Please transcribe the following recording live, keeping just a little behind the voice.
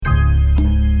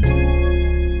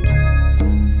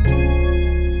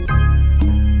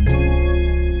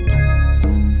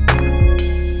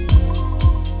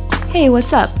Hey,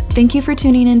 what's up? Thank you for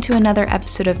tuning in to another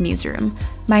episode of Museroom.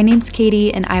 My name's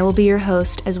Katie, and I will be your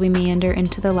host as we meander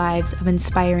into the lives of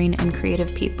inspiring and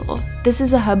creative people. This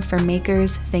is a hub for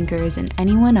makers, thinkers, and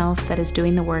anyone else that is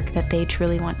doing the work that they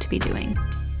truly want to be doing.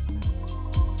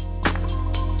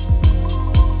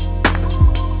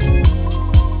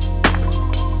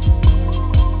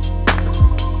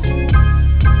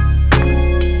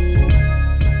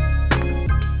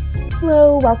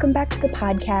 Hello, welcome back to the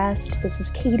podcast. This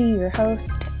is Katie, your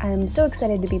host. I'm so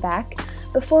excited to be back.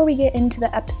 Before we get into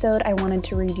the episode, I wanted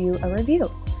to read you a review.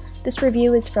 This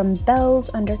review is from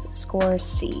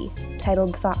Bells_C,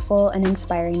 titled Thoughtful and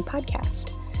Inspiring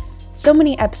Podcast. So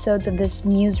many episodes of this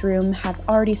Museroom have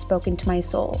already spoken to my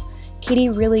soul. Katie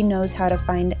really knows how to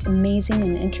find amazing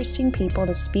and interesting people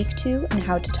to speak to and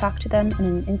how to talk to them in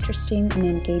an interesting and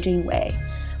engaging way.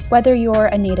 Whether you're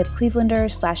a native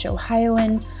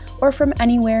Clevelander/Ohioan, or from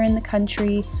anywhere in the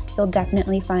country, you'll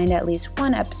definitely find at least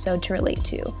one episode to relate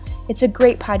to. It's a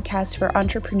great podcast for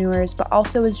entrepreneurs, but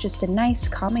also is just a nice,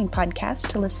 calming podcast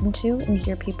to listen to and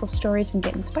hear people's stories and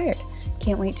get inspired.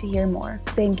 Can't wait to hear more.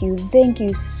 Thank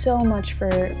you so much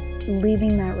for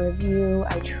leaving that review.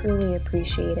 I truly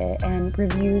appreciate it, and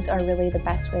reviews are really the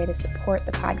best way to support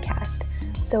the podcast.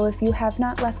 So if you have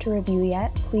not left a review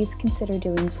yet, please consider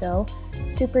doing so.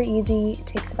 Super easy, it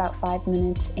takes about 5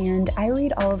 minutes, and I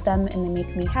read all of them and they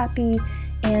make me happy,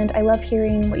 and I love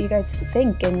hearing what you guys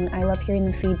think, and I love hearing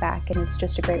the feedback, and it's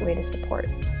just a great way to support.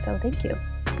 So thank you.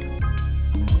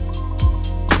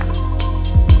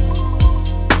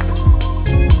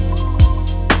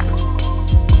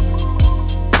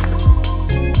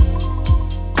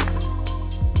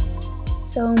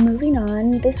 So moving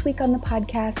on, this week on the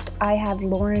podcast, I have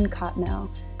Lauren Cotnell.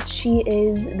 She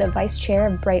is the vice chair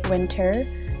of Bright Winter,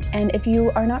 and if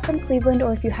you are not from Cleveland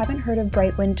or if you haven't heard of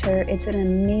Bright Winter, it's an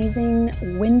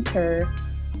amazing winter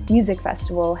music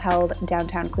festival held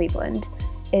downtown Cleveland.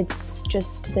 It's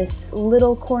just this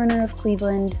little corner of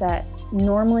Cleveland that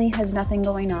normally has nothing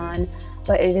going on,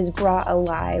 but it is brought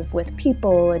alive with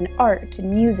people and art and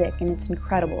music, and it's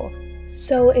incredible.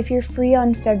 So if you're free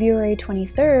on February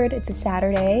 23rd, it's a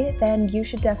Saturday, then you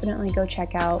should definitely go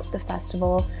check out the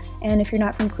festival. And if you're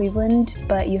not from Cleveland,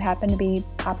 but you happen to be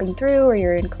popping through, or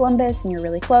you're in Columbus and you're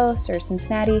really close, or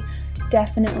Cincinnati,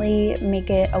 definitely make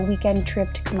it a weekend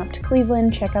trip to come up to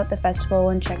Cleveland, check out the festival,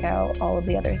 and check out all of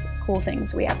the other cool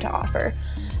things we have to offer.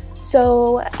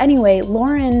 So anyway,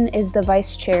 Lauren is the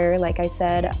vice chair, like I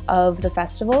said, of the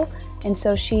festival. And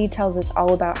so she tells us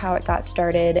all about how it got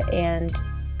started and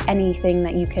anything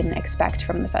that you can expect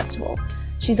from the festival.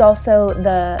 She's also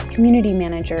the community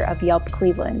manager of Yelp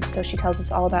Cleveland, so she tells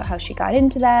us all about how she got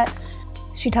into that.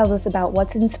 She tells us about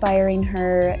what's inspiring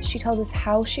her. She tells us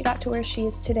how she got to where she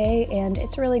is today, and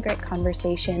it's a really great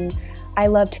conversation. I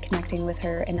loved connecting with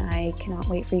her, and I cannot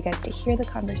wait for you guys to hear the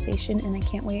conversation, and I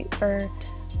can't wait for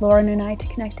Lauren and I to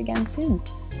connect again soon.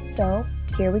 So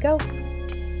here we go.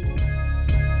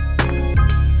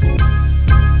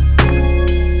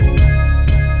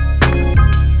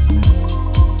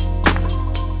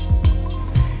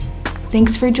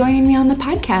 Thanks for joining me on the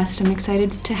podcast. I'm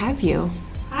excited to have you.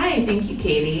 Hi, thank you,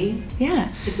 Katie. Yeah.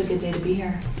 It's a good day to be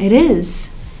here. It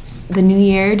is. It's the new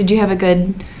year. Did you have a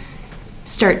good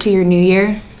start to your new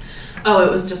year? Oh, it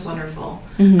was just wonderful.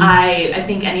 Mm-hmm. I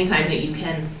think anytime that you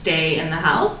can stay in the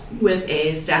house with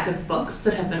a stack of books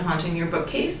that have been haunting your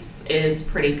bookcase is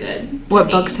pretty good.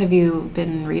 What books have you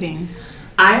been reading?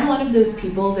 I'm one of those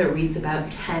people that reads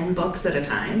about 10 books at a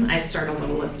time. I start a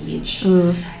little of each.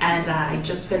 Ooh. And I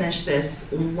just finished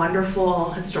this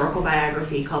wonderful historical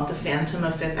biography called The Phantom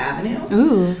of Fifth Avenue,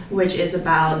 Ooh. which is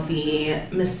about the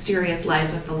mysterious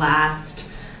life of the last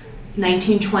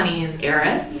 1920s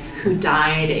heiress who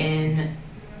died in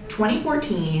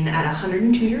 2014 at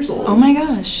 102 years old. Oh my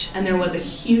gosh. And there was a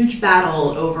huge battle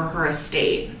over her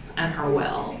estate and her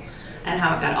will, and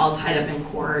how it got all tied up in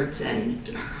court, and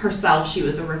herself, she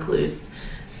was a recluse.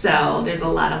 So there's a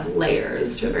lot of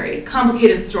layers to a very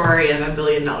complicated story of a $1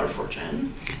 billion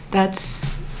fortune. That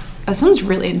sounds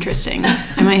really interesting.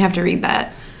 I might have to read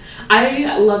that.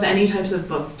 I love any types of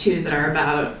books, too, that are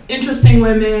about interesting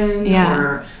women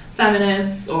or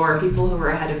feminists or people who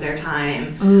were ahead of their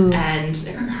time. Ooh. And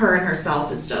her and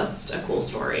herself is just a cool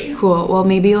story. Cool. Well,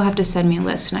 maybe you'll have to send me a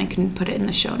list and I can put it in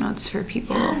the show notes for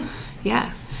people. Yes.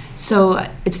 Yeah. So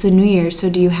it's the new year. So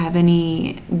do you have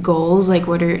any goals? Like,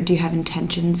 do you have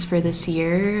intentions for this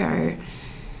year, or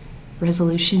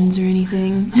resolutions or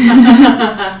anything?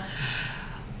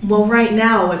 Well, right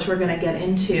now, what we're going to get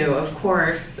into, of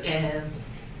course, is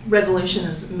Resolution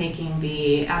is making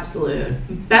the absolute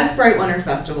best Bright Winter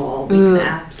Festival we can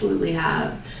absolutely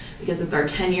have. because it's our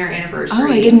 10-year anniversary. Oh,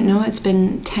 I didn't know it's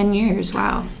been 10 years.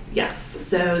 Wow. Yes.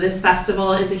 So this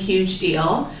festival is a huge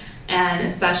deal, and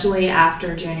especially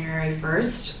after January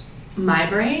 1st, my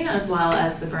brain, as well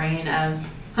as the brain of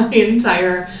my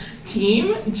entire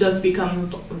team, just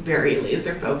becomes very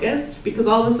laser focused because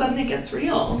all of a sudden it gets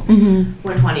real when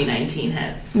 2019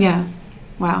 hits. Yeah.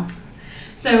 Wow.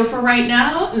 So for right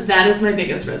now, that is my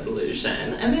biggest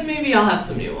resolution. And then maybe I'll have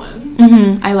some new ones.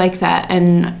 I like that.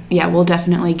 And yeah, we'll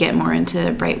definitely get more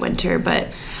into Bright Winter.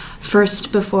 But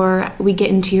first, before we get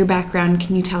into your background,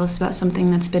 can you tell us about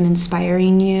something that's been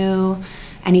inspiring you?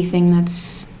 Anything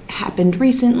that's happened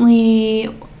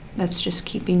recently that's just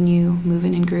keeping you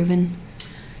moving and grooving?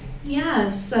 Yeah,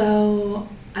 so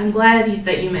I'm glad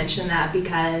that you mentioned that,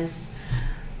 because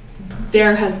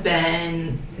there has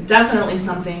been definitely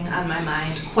something on my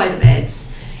mind quite a bit.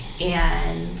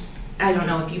 And I don't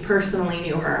know if you personally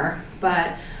knew her,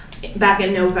 but back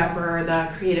in November, the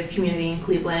creative community in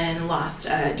Cleveland lost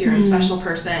a dear and special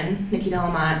person, Nikki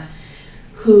Delamont,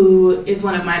 who is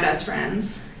one of my best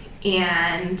friends.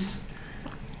 And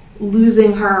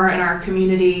losing her in our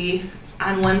community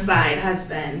on one side has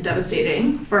been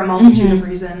devastating for a multitude of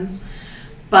reasons,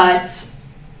 but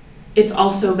it's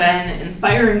also been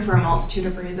inspiring for a multitude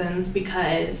of reasons,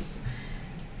 because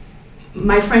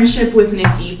my friendship with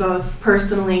Nikki, both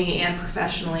personally and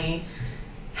professionally,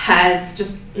 has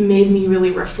just made me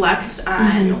really reflect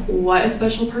on what a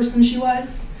special person she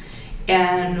was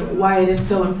and why it is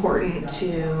so important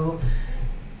to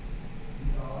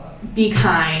be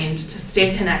kind, to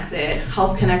stay connected,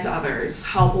 help connect others,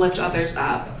 help lift others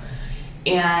up,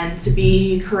 and to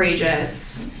be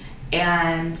courageous.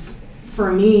 And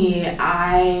for me,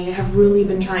 I have really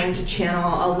been trying to channel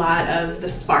a lot of the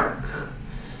spark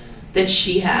that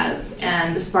she has,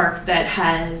 and the spark that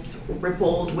has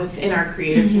rippled within our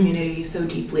creative community so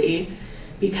deeply,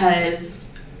 because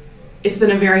it's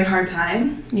been a very hard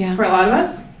time for a lot of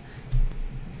us,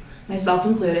 myself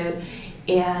included.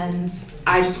 And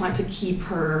I just want to keep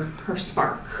her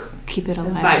spark, keep it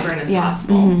alive, as vibrant as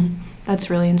possible. That's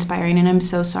really inspiring, and I'm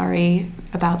so sorry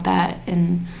about that.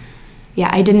 And yeah,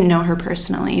 I didn't know her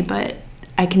personally, but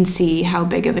I can see how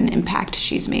big of an impact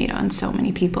she's made on so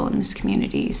many people in this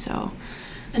community. So,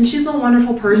 and she's a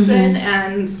wonderful person,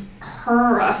 and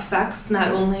her effects, not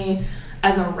only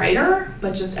as a writer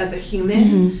but just as a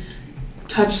human,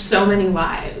 touch so many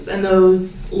lives, and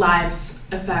those lives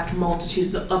affect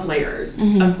multitudes of layers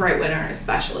of Bright Winter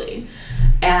especially.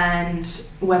 And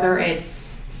whether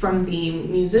it's from the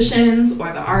musicians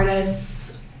or the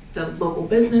artists, the local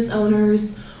business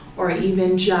owners, or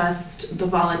even just the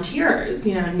volunteers,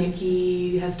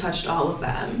 Nikki has touched all of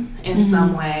them in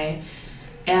some way.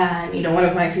 And one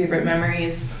of my favorite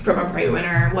memories from a Bright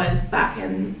Winter was back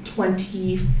in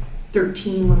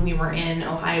 2013 when we were in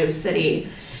Ohio City.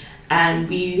 And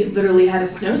we literally had a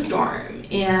snowstorm,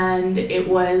 and it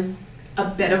was a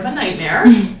bit of a nightmare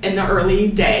in the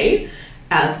early day,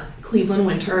 as Cleveland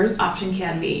winters often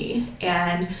can be.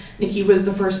 And Nikki was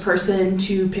the first person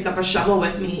to pick up a shovel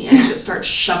with me and just start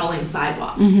shoveling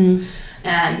sidewalks.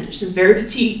 And she's a very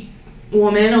petite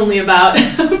woman, only about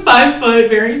 5 foot,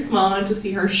 very small, and to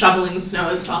see her shoveling snow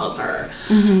as tall as her.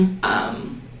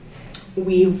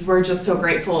 We were just so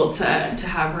grateful to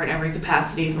have her in every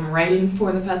capacity, from writing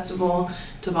for the festival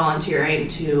to volunteering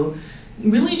to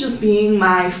really just being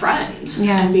my friend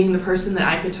and being the person that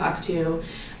I could talk to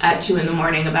at 2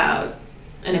 a.m. about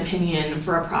an opinion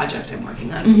for a project I'm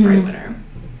working on for Bright Winter.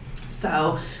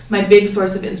 So my big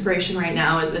source of inspiration right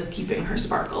now is this keeping her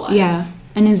spark alive. Yeah.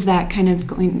 And is that kind of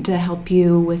going to help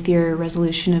you with your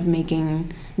resolution of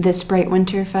making this Bright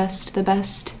Winter Fest the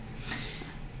best?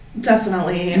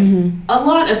 Definitely. A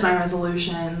lot of my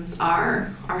resolutions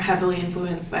are heavily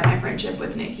influenced by my friendship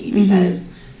with Nikki, because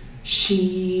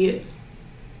she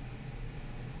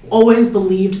always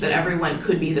believed that everyone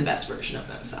could be the best version of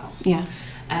themselves.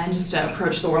 And just to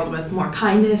approach the world with more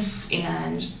kindness,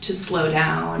 and to slow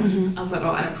down a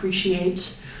little and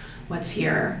appreciate what's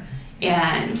here.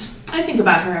 And I think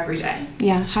about her every day.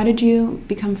 Yeah. How did you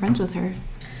become friends with her?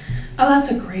 Oh, that's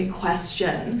a great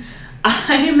question.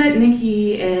 I met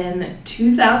Nikki in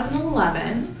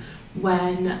 2011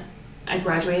 when I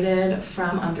graduated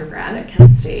from undergrad at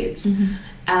Kent State.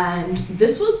 And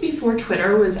this was before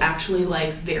Twitter was actually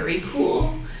very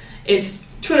cool.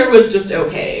 Twitter was just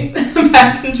okay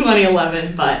back in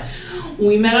 2011, but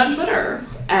we met on Twitter,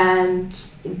 and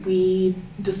we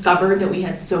discovered that we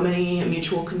had so many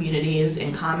mutual communities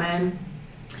in common.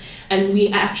 And we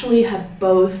actually had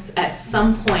both, at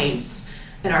some points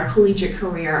in our collegiate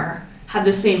career, had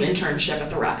the same internship at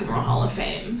the Rock and Roll Hall of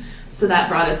Fame. So that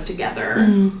brought us together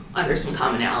under some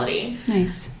commonality.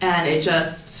 Nice. And it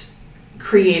just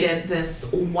created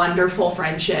this wonderful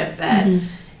friendship that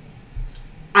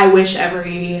I wish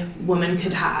every woman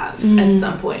could have at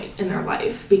some point in their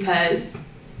life, because,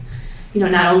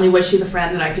 not only was she the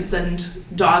friend that I could send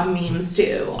dog memes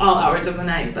to all hours of the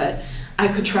night, but I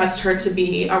could trust her to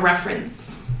be a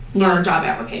reference for job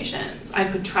applications. I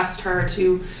could trust her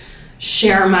to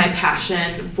share my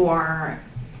passion for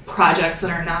projects that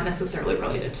are not necessarily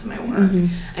related to my work.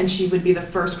 And she would be the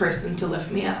first person to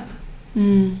lift me up.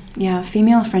 Yeah,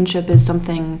 female friendship is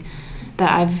something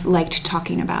that I've liked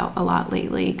talking about a lot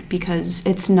lately, because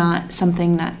it's not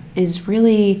something that is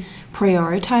really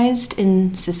prioritized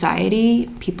in society.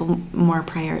 People more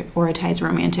prioritize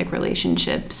romantic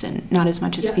relationships and not as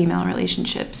much as female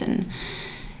relationships. And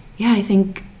yeah, I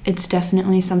think it's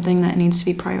definitely something that needs to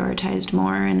be prioritized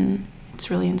more, and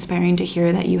it's really inspiring to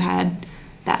hear that you had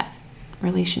that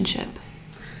relationship.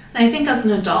 And I think as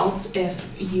an adult, if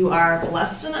you are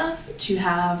blessed enough to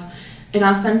have an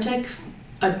authentic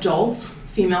adult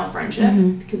female friendship,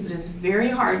 because it is very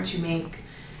hard to make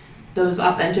those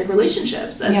authentic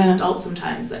relationships as an adult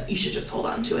sometimes, that you should just hold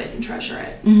on to it and treasure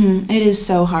it. It is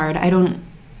so hard.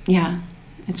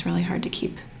 It's really hard to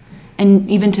keep.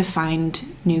 And even to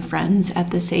find new friends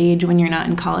at this age when you're not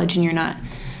in college and you're not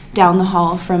down the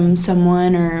hall from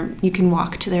someone, or you can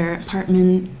walk to their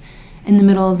apartment in the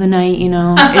middle of the night,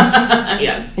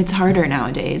 it's it's harder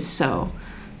nowadays. So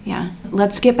yeah,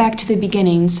 let's get back to the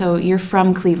beginning. So you're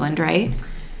from Cleveland, right?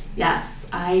 Yes,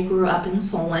 I grew up in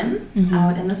Solon,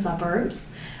 out in the suburbs,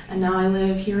 and now I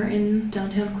live here in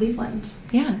downtown Cleveland.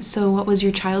 Yeah, so what was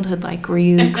your childhood like? Were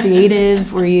you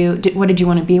creative? What did you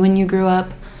want to be when you grew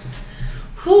up?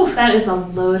 Whew, that is a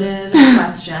loaded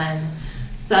question.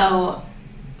 So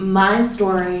my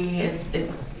story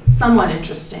is somewhat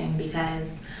interesting,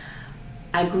 because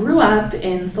I grew up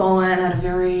in Solon, had a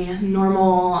very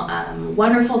normal,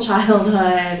 wonderful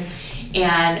childhood,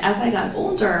 and as I got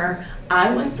older,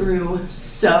 I went through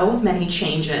so many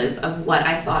changes of what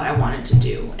I thought I wanted to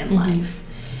do in life.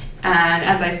 And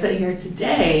as I sit here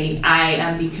today, I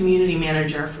am the community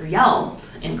manager for Yelp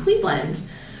in Cleveland.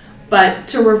 But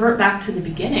to revert back to the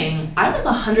beginning, I was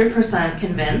 100%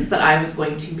 convinced that I was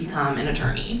going to become an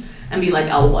attorney and be like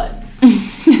Elle Woods.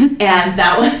 And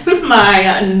that was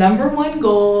my number one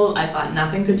goal. I thought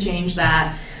nothing could change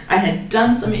that. I had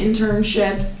done some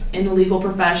internships in the legal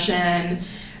profession,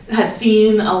 had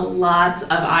seen a lot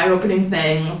of eye-opening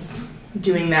things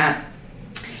doing that.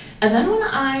 And then when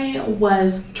I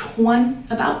was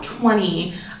about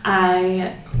 20,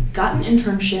 I got an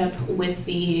internship with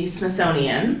the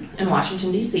Smithsonian in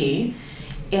Washington, D.C.,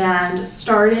 and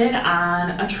started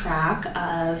on a track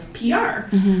of PR.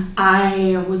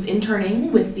 I was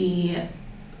interning with the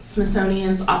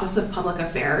Smithsonian's Office of Public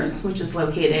Affairs, which is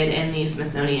located in the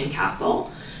Smithsonian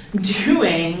Castle,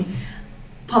 doing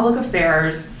public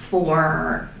affairs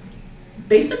for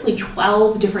basically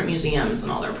 12 different museums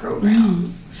and all their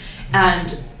programs.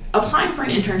 And applying for an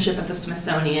internship at the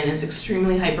Smithsonian is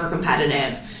extremely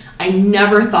hyper-competitive. I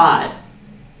never thought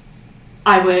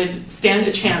I would stand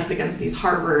a chance against these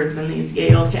Harvards and these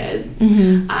Yale kids.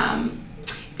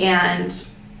 And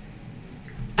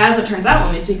as it turns out,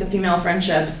 when we speak of female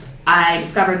friendships, I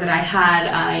discovered that I had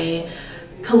a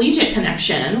collegiate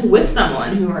connection with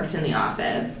someone who worked in the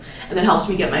office, and that helped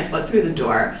me get my foot through the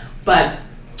door. But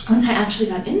once I actually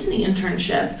got into the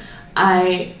internship,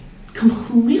 I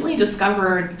completely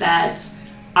discovered that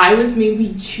I was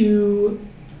maybe too,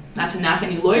 not to knock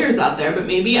any lawyers out there, but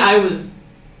maybe I was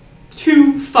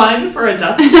too fun for a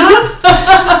desk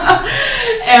job.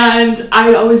 And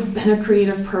I'd always been a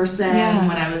creative person.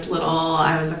 When I was little,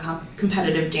 I was a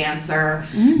competitive dancer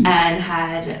and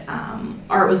had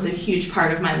art was a huge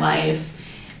part of my life.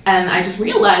 And I just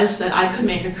realized that I could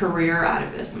make a career out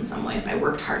of this in some way if I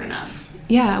worked hard enough.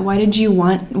 Yeah, why do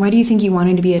you think you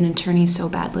wanted to be an attorney so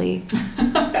badly?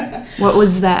 What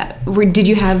was that? Did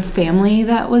you have family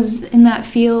that was in that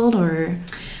field, or?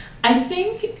 I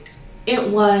think it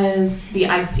was the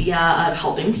idea of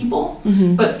helping people,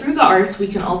 but through the arts we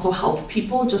can also help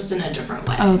people, just in a different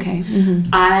way. Oh, okay.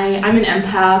 I'm an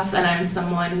empath, and I'm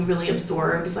someone who really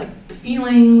absorbs like the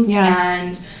feelings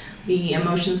and the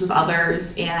emotions of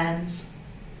others, and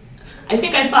I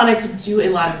think I thought I could do a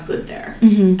lot of good there,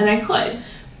 and I could.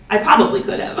 I probably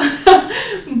could have.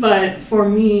 But for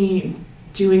me,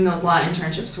 doing those law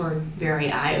internships were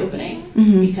very eye-opening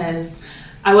because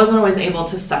I wasn't always able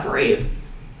to separate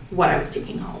what I was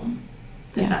taking home,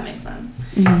 if that makes sense.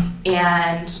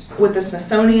 And with the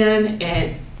Smithsonian,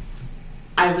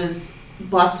 I was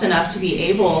blessed enough to be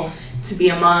able to be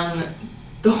among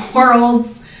the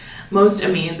world's most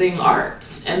amazing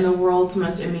art and the world's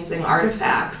most amazing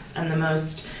artifacts and the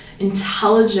most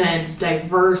intelligent,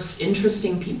 diverse,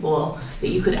 interesting people that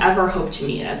you could ever hope to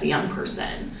meet as a young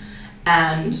person.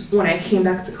 And when I came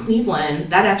back to Cleveland,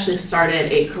 that actually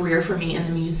started a career for me in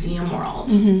the museum world.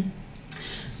 Mm-hmm.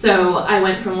 So I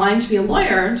went from wanting to be a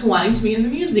lawyer to wanting to be in the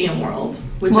museum world.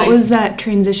 What was that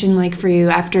transition like for you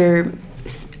after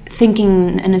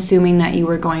thinking and assuming that you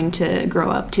were going to grow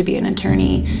up to be an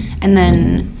attorney and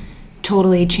then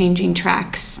totally changing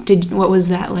tracks? What was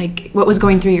that like? What was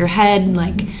going through your head?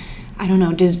 Like, I don't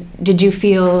know, did you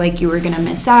feel like you were going to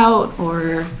miss out,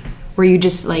 or were you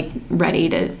just like ready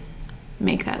to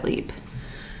make that leap?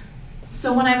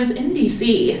 So when I was in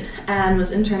DC and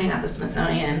was interning at the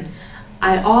Smithsonian,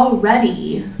 I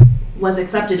already was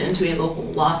accepted into a local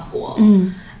law school.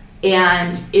 Mm.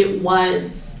 And it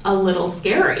was a little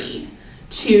scary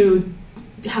to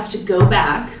have to go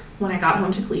back when I got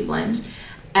home to Cleveland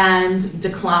and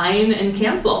decline and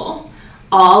cancel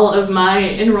all of my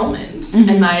enrollment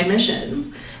and my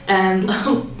admissions. And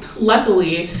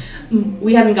luckily,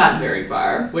 we hadn't gotten very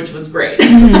far, which was great.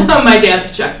 My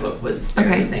dad's checkbook was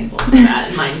very thankful for that,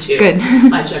 and mine too. Good.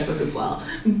 My checkbook as well.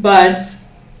 But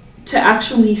to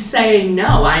actually say,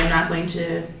 no, I'm not going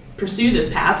to pursue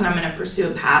this path, and I'm going to pursue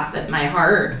a path that my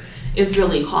heart is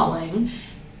really calling,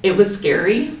 it was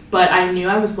scary, but I knew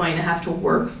I was going to have to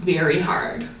work very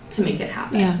hard to make it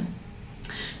happen. Yeah.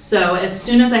 So as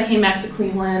soon as I came back to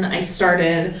Cleveland, I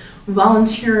started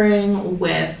volunteering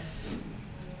with,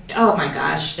 oh my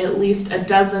gosh, at least a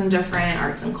dozen different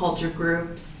arts and culture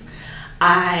groups.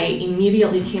 I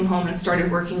immediately came home and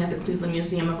started working at the Cleveland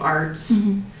Museum of Art,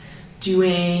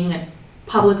 doing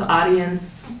public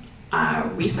audience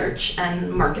research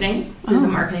and marketing through the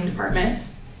marketing department.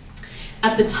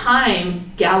 At the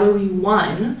time, Gallery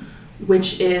One,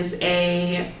 which is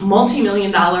a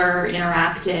multi-million-dollar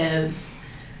interactive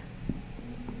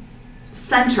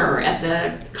center at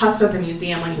the cusp of the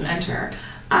museum when you enter.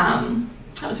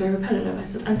 That was very repetitive. I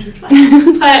said enter twice.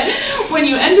 But when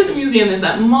you enter the museum, there's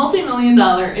that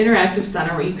multi-million-dollar interactive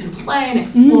center where you can play and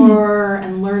explore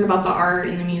and learn about the art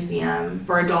in the museum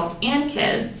for adults and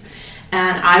kids.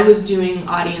 And I was doing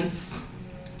audience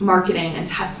marketing and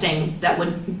testing that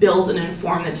would build and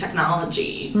inform the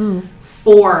technology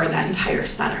for that entire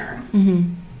center.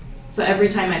 So every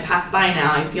time I pass by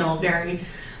now, I feel very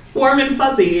warm and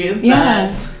fuzzy.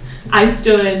 Yes. I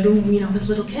stood, with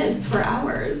little kids for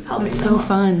hours helping That's them so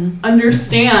fun.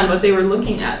 understand what they were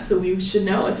looking at, so we should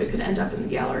know if it could end up in the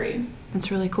gallery. That's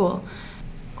really cool.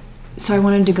 So I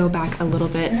wanted to go back a little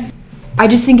bit. Right. I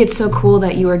just think it's so cool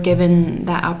that you were given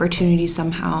that opportunity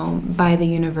somehow by the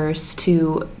universe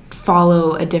to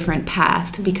follow a different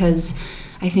path, because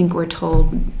I think we're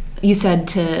told, you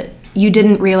said you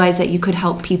didn't realize that you could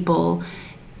help people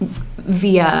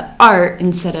via art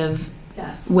instead of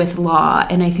with law,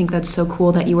 and I think that's so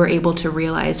cool that you were able to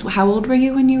realize. How old were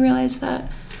you when you realized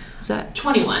that? Was that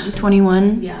 21?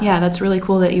 21? Yeah, that's really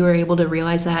cool that you were able to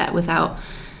realize that without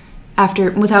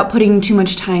putting too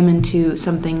much time into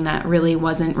something that really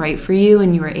wasn't right for you,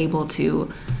 and you were able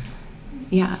to,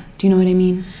 do you know what I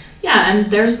mean? Yeah,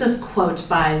 and there's this quote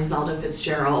by Zelda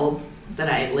Fitzgerald that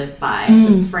I live by.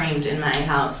 It's framed in my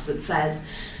house that says,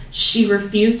 "She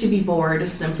refused to be bored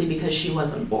simply because she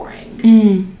wasn't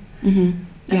boring."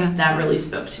 And that really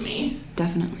spoke to me.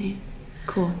 Definitely.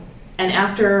 Cool. And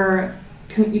after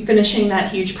finishing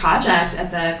that huge project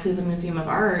at the Cleveland Museum of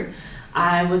Art,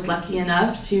 I was lucky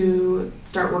enough to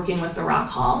start working with the Rock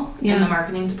Hall in the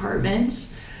marketing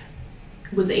department.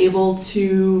 Was able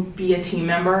to be a team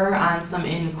member on some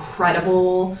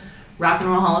incredible Rock and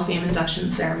Roll Hall of Fame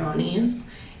induction ceremonies,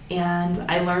 and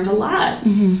I learned a lot.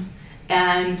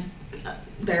 And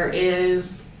there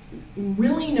is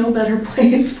really no better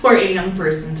place for a young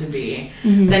person to be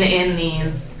than in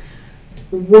these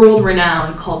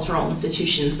world-renowned cultural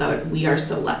institutions that we are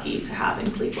so lucky to have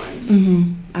in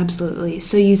Cleveland. Absolutely.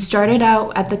 So you started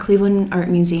out at the Cleveland Art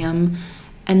Museum,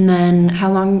 and then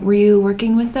how long were you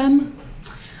working with them?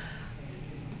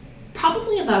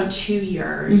 Probably about 2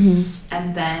 years,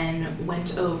 and then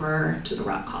went over to the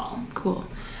Rock Hall. Cool.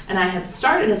 And I had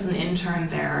started as an intern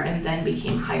there and then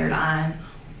became hired on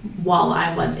while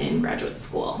I was in graduate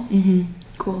school.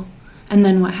 Cool. And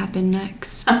then what happened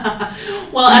next?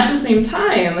 Well, at the same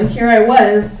time, here I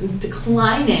was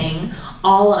declining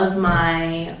all of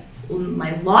my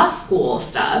law school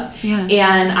stuff.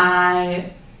 And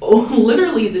I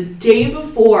literally the day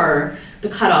before the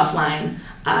cutoff line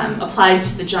applied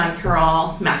to the John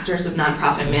Carroll Masters of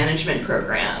Nonprofit Management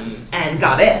program and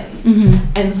got in.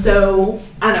 And so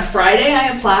on a Friday I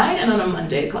applied, and on a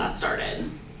Monday class started,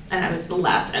 and I was the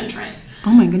last entrant. Oh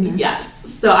my goodness. Yes.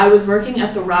 So I was working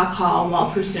at the Rock Hall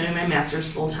while pursuing my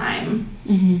master's full time.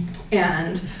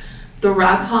 And the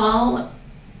Rock Hall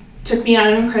took me on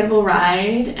an incredible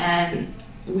ride, and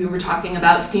we were talking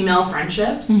about female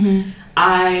friendships. Mm-hmm.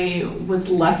 I was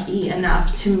lucky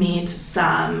enough to meet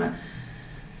some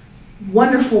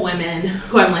wonderful women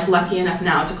who I'm like lucky enough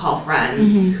now to call friends,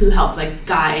 Mm-hmm. who helped like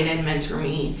guide and mentor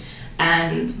me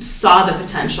and saw the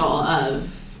potential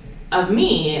of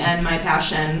me and my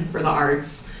passion for the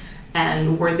arts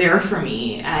and were there for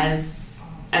me as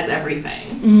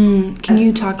everything. Can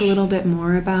you talk a little bit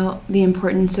more about the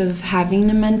importance of having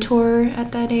a mentor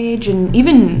at that age? And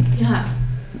even, Yeah.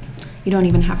 you don't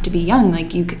even have to be young.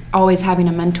 Like, always having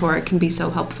a mentor can be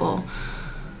so helpful.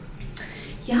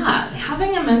 Yeah,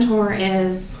 having a mentor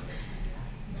is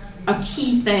a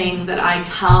key thing that I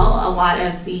tell a lot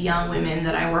of the young women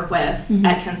that I work with Mm-hmm.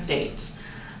 at Kent State,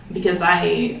 because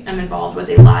I am involved with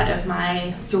a lot of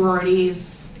my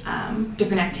sororities,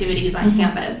 different activities on Mm-hmm.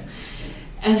 campus.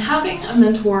 And having a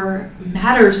mentor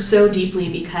matters so deeply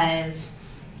because,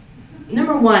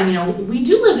 number one, we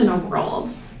do live in a world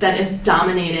that is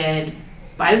dominated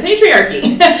by the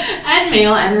patriarchy and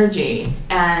male energy.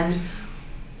 And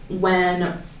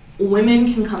when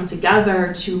women can come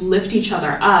together to lift each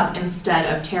other up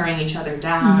instead of tearing each other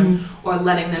down or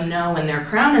letting them know when their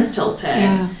crown is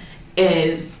tilted,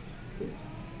 is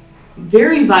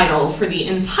very vital for the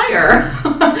entire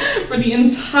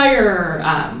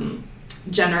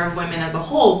gender of women as a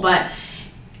whole. But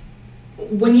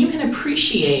when you can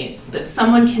appreciate that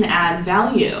someone can add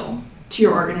value to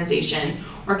your organization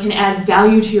or can add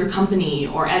value to your company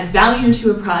or add value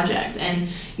to a project, and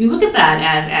you look at that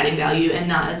as adding value and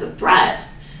not as a threat,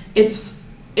 it's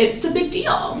a big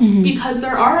deal. Because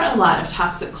there are a lot of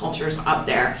toxic cultures out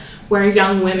there where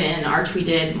young women are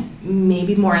treated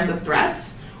maybe more as a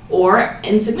threat or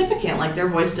insignificant, like their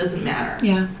voice doesn't matter.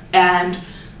 Yeah. And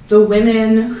the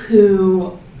women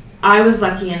who I was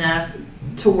lucky enough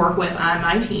to work with on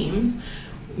my teams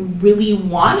really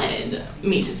wanted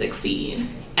me to succeed.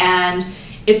 And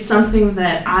it's something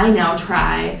that I now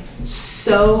try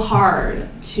so hard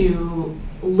to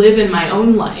live in my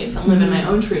own life and live in my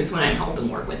own truth when I'm helping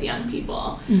work with young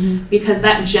people. Because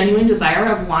that genuine desire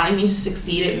of wanting me to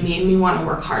succeed, it made me want to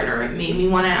work harder. It made me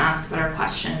want to ask better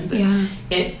questions.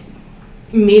 It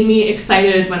made me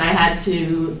excited when I had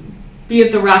to be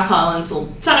at the Rock Hall until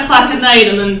 10 o'clock at night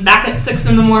and then back at 6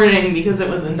 in the morning because it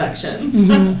was inductions.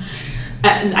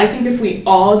 And I think if we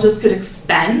all just could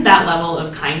expend that level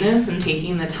of kindness and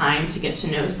taking the time to get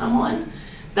to know someone,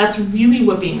 that's really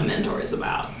what being a mentor is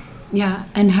about. Yeah.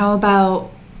 And how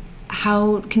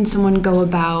can someone go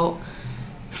about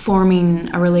forming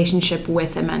a relationship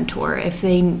with a mentor if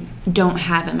they don't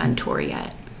have a mentor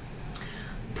yet?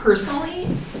 Personally,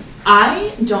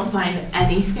 I don't find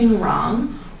anything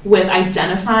wrong with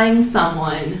identifying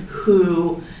someone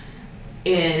who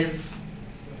is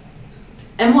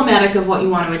emblematic of what you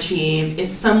want to achieve,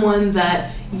 is someone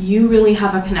that you really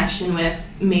have a connection with,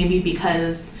 maybe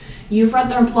because you've read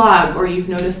their blog or you've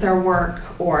noticed their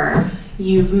work or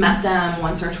you've met them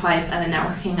once or twice at a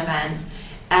networking event,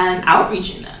 and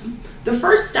outreaching them. The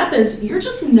first step is you're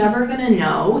just never going to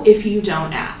know if you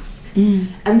don't ask.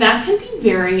 And that can be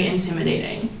very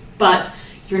intimidating, but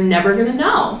you're never going to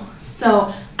know.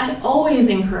 So I always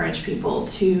encourage people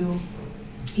to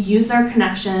use their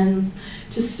connections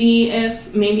to see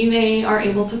if maybe they are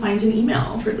able to find an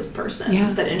email for this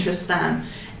person that interests them.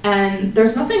 And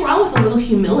there's nothing wrong with a little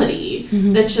humility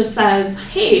that just says,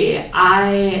 hey,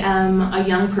 I am a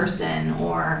young person,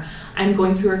 or I'm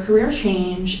going through a career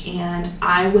change and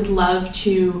I would love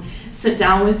to sit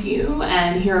down with you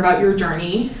and hear about your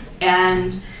journey.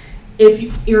 And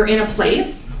if you're in a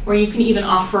place where you can even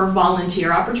offer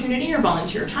volunteer opportunity or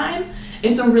volunteer time,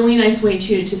 it's a really nice way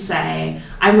to say,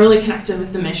 I'm really connected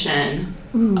with the mission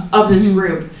of this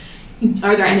group.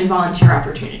 Are there any volunteer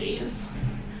opportunities?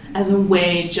 As a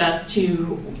way just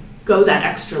to go that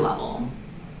extra level.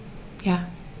 Yeah,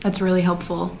 that's really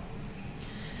helpful.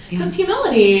 Because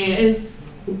humility is,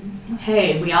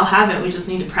 hey, we all have it, we just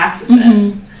need to practice it.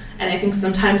 And I think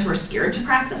sometimes we're scared to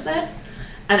practice it.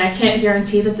 And I can't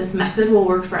guarantee that this method will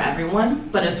work for everyone,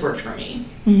 but it's worked for me.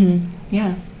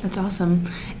 Yeah, that's awesome.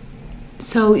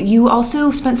 So you also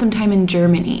spent some time in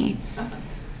Germany.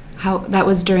 How that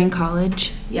was during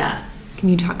college? Yes. Can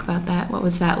you talk about that? What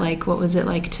was that like? What was it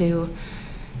like to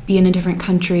be in a different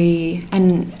country?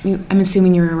 And I'm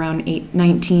assuming you were around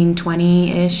 19,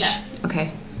 20-ish? Yes.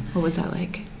 Okay. What was that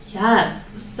like?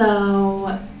 Yes. So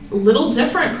a little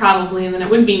different probably than it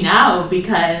would be now,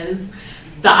 because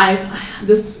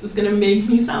this is going to make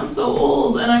me sound so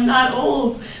old, and I'm not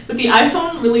old, but the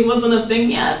iPhone really wasn't a thing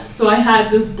yet. So I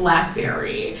had this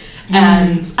BlackBerry,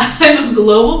 and I had this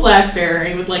global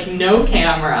BlackBerry with like no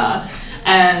camera.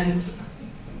 And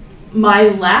my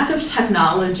lack of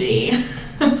technology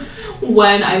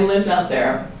when I lived out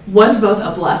there was both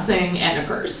a blessing and a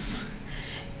curse.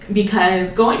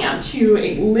 Because going out to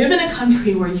live in a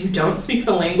country where you don't speak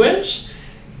the language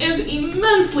is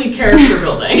immensely character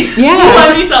building. Yeah.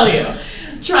 Let me tell you.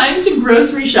 Trying to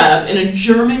grocery shop in a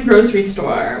German grocery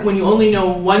store when you only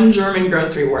know one German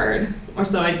grocery word, or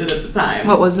so I did at the time.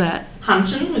 What was that?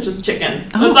 Hähnchen, which is chicken.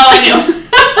 That's all I knew.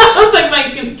 I was like,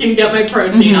 I can get my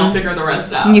protein, I'll figure the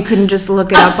rest out. You couldn't just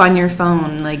look it up on your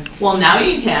phone, like. Well, now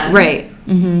you can. Right.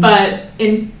 Mm-hmm. But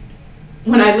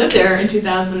when I lived there in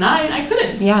 2009, I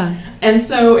couldn't. Yeah. And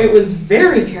so it was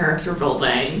very character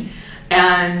building.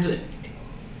 And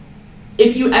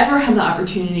if you ever have the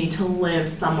opportunity to live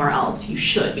somewhere else, you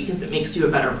should, because it makes you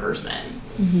a better person.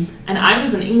 Mm-hmm. And I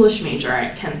was an English major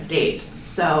at Kent State,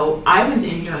 so I was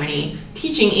in Germany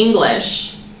teaching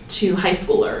English to high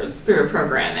schoolers through a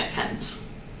program at Kent.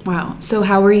 Wow. So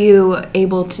how were you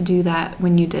able to do that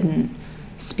when you didn't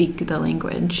speak the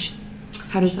language?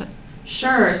 How does that?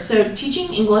 Sure. So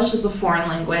teaching English as a foreign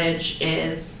language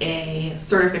is a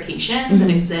certification that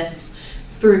exists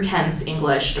through Kent's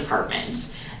English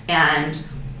department. And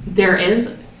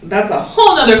that's a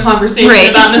whole other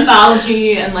conversation about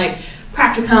mythology and like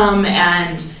practicum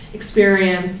and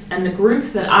experience. And the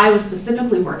group that I was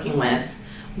specifically working with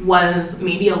was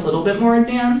maybe a little bit more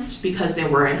advanced because they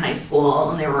were in high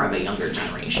school and they were of a younger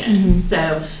generation.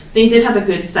 So they did have a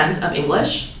good sense of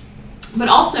English. But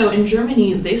also in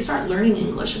Germany, they start learning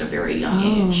English at a very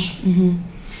young age.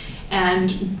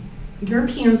 And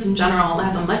Europeans in general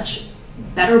have a much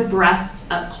better breadth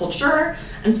of culture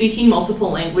and speaking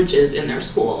multiple languages in their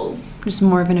schools. Just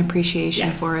more of an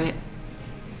appreciation for it,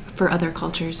 for other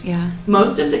cultures, yeah.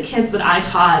 Most of the kids that I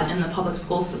taught in the public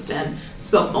school system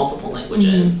spoke multiple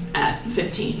languages at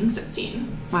 15,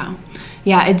 16. Wow.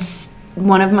 Yeah, it's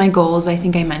one of my goals, I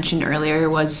think I mentioned earlier,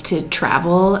 was to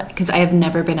travel, because I have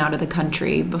never been out of the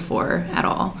country before at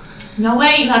all. No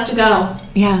way, you have to go.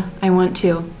 Yeah, I want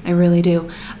to. I really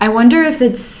do. I wonder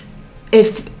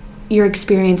if your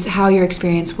experience, how your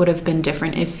experience would have been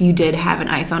different if you did have an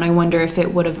iPhone. I wonder if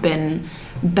it would have been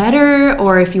better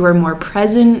or if you were more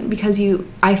present because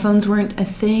iPhones weren't a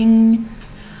thing.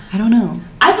 I don't know.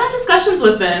 I've had discussions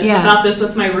about this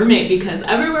with my roommate because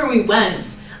everywhere we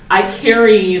went, I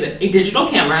carried a digital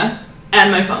camera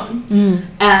and my phone.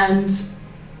 And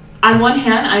on one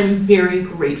hand, I'm very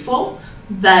grateful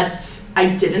that I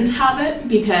didn't have it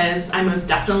because I most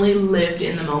definitely lived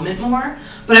in the moment more.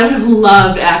 But I would have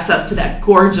loved access to that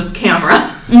gorgeous camera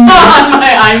on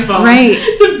my iPhone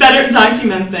to better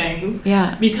document things.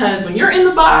 Yeah. Because when you're in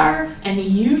the bar and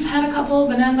you've had a couple of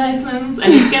banana Weissens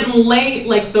and it's getting late,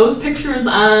 like those pictures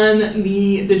on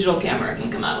the digital camera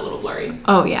can come out a little blurry.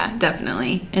 Oh yeah,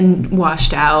 definitely. And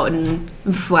washed out and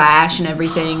flash and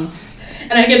everything.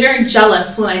 And I get very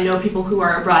jealous when I know people who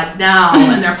are abroad now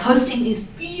and they're posting these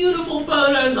beautiful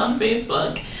photos on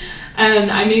Facebook. And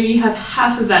I maybe have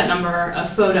half of that number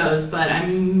of photos, but I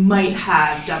might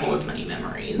have double as many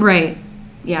memories. Right.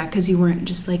 Yeah, because you weren't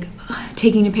just like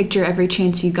taking a picture every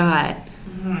chance you got.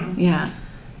 Yeah.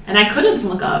 And I couldn't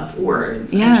look up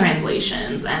words and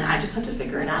translations, and I just had to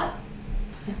figure it out.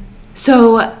 Yeah.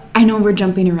 So I know we're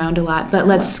jumping around a lot, but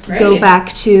let's go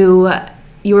back to...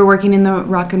 You were working in the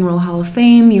Rock and Roll Hall of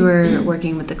Fame. You were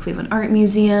working with the Cleveland Art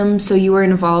Museum. So you were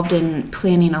involved in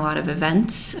planning a lot of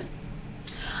events.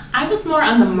 I was more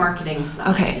on the marketing side.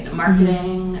 Okay.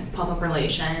 Marketing, public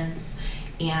relations,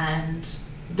 and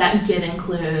that did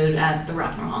include at the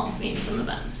Rock and Roll Hall of Fame some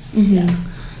events.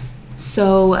 Yes.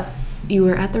 So you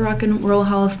were at the Rock and Roll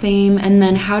Hall of Fame, and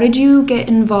then how did you get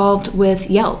involved with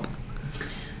Yelp?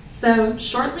 So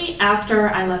shortly after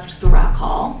I left the Rock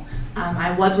Hall,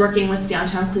 I was working with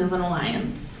Downtown Cleveland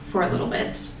Alliance for a little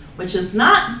bit, which is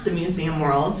not the museum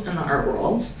world and the art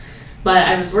world, but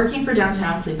I was working for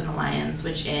Downtown Cleveland Alliance,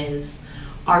 which is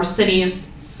our city's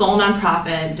sole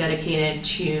nonprofit dedicated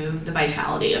to the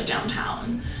vitality of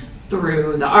downtown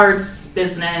through the arts,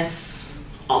 business,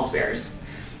 all spheres.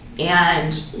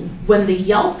 And when the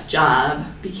Yelp job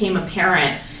became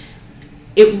apparent,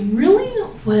 it really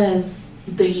was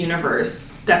the universe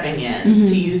stepping in,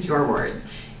 to use your words.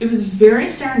 It was very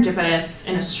serendipitous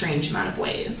in a strange amount of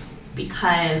ways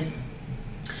because,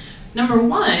 number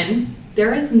one,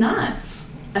 there is not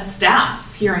a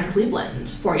staff here in Cleveland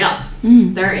for Yelp.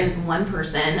 There is one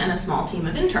person and a small team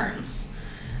of interns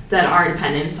that are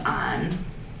dependent on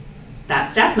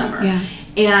that staff member. Yeah.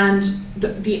 And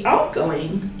the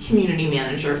outgoing community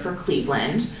manager for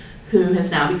Cleveland, who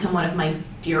has now become one of my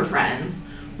dear friends,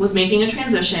 was making a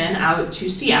transition out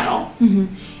to Seattle.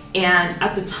 And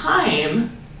at the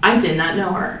time, I did not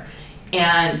know her.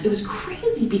 And it was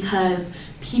crazy because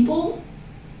people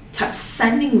kept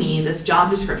sending me this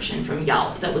job description from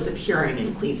Yelp that was appearing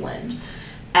in Cleveland.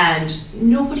 And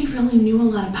nobody really knew a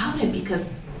lot about it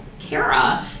because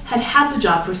Kara had the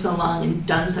job for so long and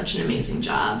done such an amazing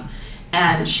job.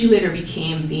 And she later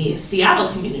became the Seattle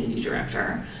community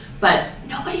director. But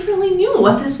nobody really knew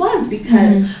what this was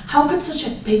because how could such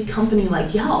a big company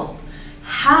like Yelp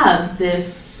have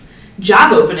this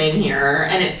job opening here?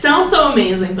 And it sounds so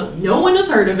amazing, but no one has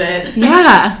heard of it.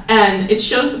 Yeah. And it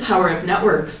shows the power of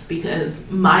networks because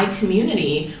my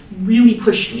community really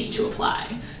pushed me to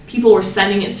apply. People were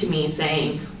sending it to me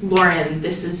saying, Lauren,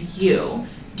 this is you.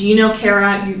 Do you know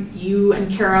Kara? You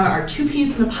and Kara are two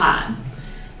peas in a pod.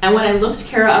 And when I looked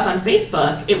Kara up on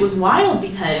Facebook, it was wild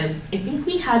because I think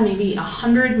we had maybe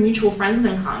 100 mutual friends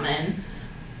in common,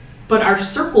 but our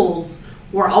circles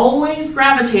were always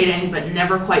gravitating but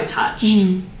never quite touched.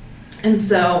 And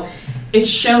so it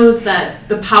shows that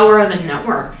the power of a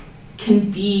network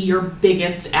can be your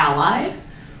biggest ally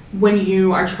when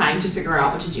you are trying to figure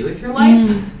out what to do with your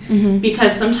life.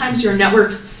 Because sometimes your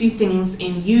networks see things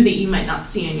in you that you might not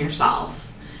see in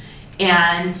yourself.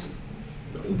 And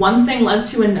one thing led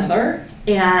to another,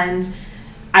 and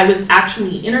I was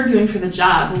actually interviewing for the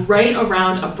job right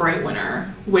around a Bright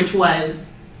Winter, which I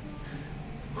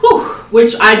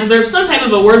deserve some type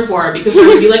of a word for because there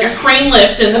would be like a crane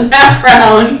lift in the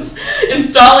background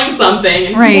installing something,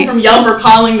 and people from Yelp are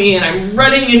calling me, and I'm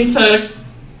running into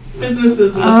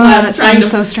businesses in the flats trying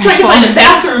to find a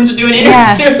bathroom to do an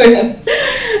interview in.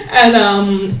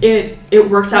 And it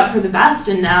worked out for the best,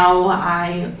 and now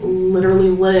I literally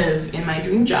live in my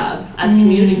dream job as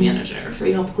community manager for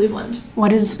Yelp Cleveland. What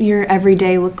does your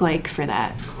everyday look like for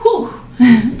that?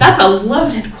 That's a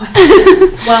loaded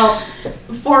question. Well,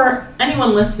 for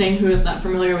anyone listening who is not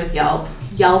familiar with Yelp,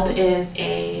 Yelp is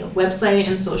a website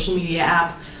and social media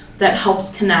app that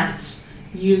helps connect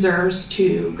users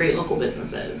to great local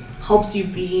businesses. Helps you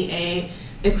be a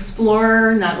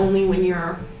explorer not only when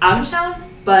you're out of town,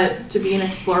 but to be an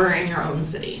explorer in your own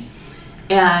city.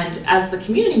 And as the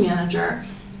community manager,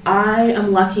 I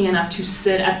am lucky enough to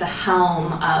sit at the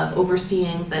helm of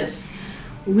overseeing this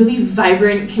really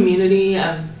vibrant community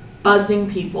of buzzing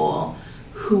people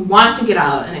who want to get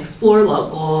out and explore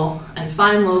local and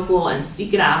find local and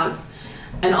seek it out,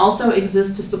 and also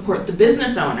exist to support the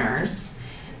business owners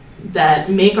that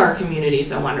make our community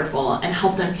so wonderful and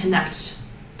help them connect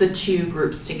the two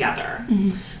groups together.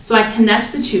 So I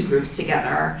connect the two groups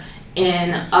together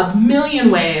in a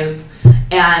million ways,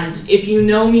 and if you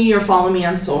know me or follow me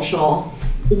on social,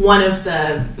 one of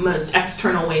the most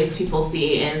external ways people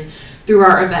see is through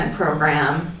our event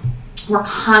program. We're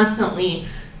constantly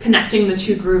connecting the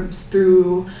two groups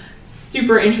through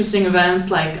super interesting events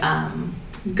like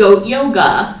Goat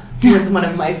Yoga was one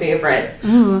of my favorites.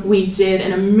 We did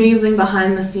an amazing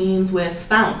behind the scenes with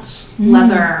Fount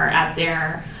Leather at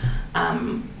their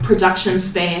production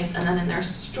space, and then in their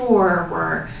store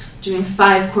we're doing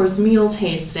 5-course meal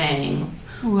tastings.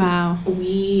 Wow.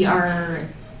 We are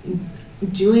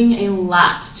doing a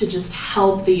lot to just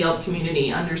help the Yelp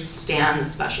community understand the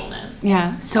specialness.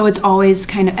 Yeah, so it's always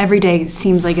kind of, every day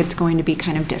seems like it's going to be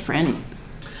kind of different.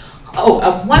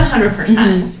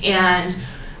 100%. And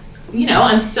you know,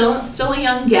 I'm still a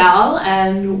young gal,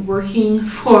 and working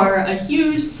for a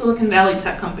huge Silicon Valley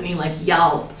tech company like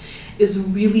Yelp is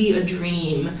really a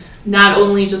dream, not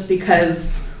only just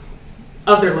because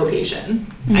of their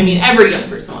location. I mean, every young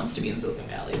person wants to be in Silicon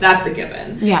Valley. That's a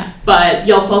given. Yeah. But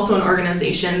Yelp's also an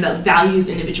organization that values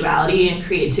individuality and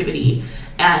creativity,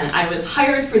 and I was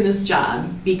hired for this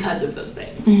job because of those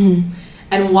things.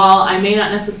 And while I may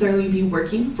not necessarily be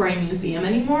working for a museum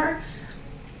anymore,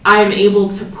 I'm able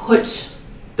to put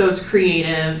those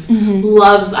creative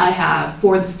loves I have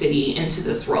for the city into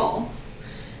this role.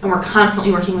 And we're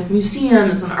constantly working with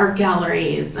museums and art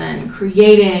galleries and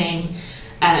creating,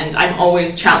 and I'm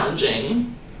always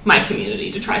challenging my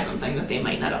community to try something that they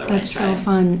might not otherwise try. That's so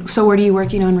fun. So what are you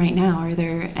working on right now? Are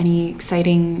there any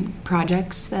exciting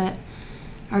projects that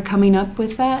are coming up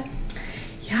with that?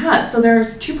 Yeah, so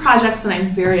there's 2 projects that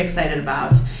I'm very excited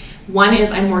about. One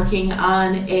is I'm working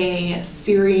on a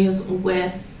series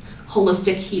with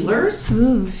holistic healers.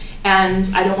 And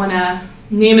I don't want to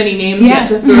name any names yet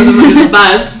to throw them under the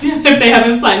bus if they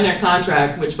haven't signed their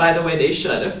contract, which, by the way, they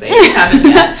should if they haven't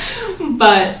yet.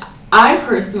 But I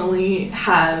personally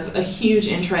have a huge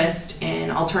interest in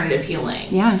alternative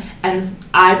healing. Yeah. And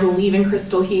I believe in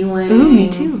crystal healing. Ooh, me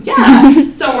too. Yeah.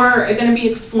 So we're going to be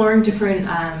exploring different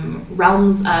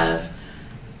realms of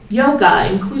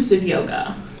yoga, inclusive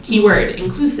yoga. Keyword,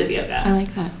 inclusive yoga. I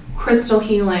like that. Crystal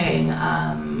healing,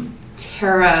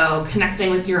 tarot, connecting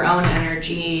with your own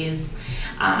energies,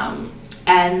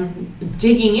 and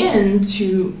digging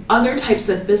into other types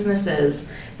of businesses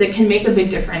that can make a big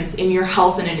difference in your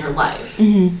health and in your life.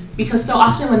 Because so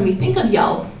often when we think of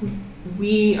Yelp,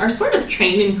 we are sort of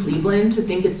trained in Cleveland to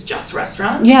think it's just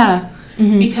restaurants. Yeah.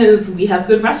 Because we have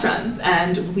good restaurants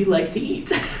and we like to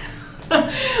eat.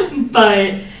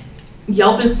 But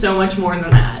Yelp is so much more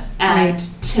than that. And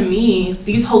to me,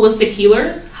 these holistic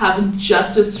healers have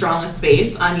just as strong a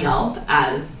space on Yelp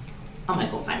as a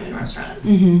Michael Symon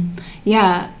restaurant.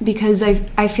 Yeah, because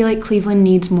I feel like Cleveland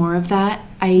needs more of that.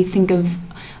 I think of,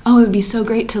 it would be so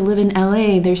great to live in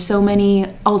LA. There's so many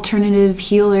alternative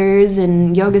healers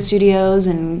and yoga studios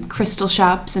and crystal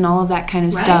shops and all of that kind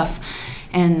of stuff.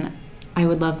 And I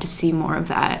would love to see more of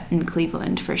that in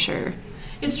Cleveland for sure.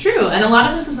 It's true. And a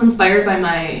lot of this is inspired by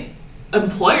my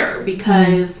employer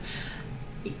because,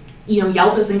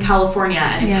 Yelp is in California.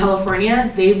 And in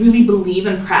California, they really believe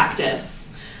and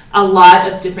practice a lot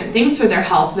of different things for their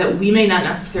health that we may not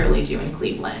necessarily do in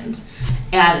Cleveland.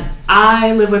 And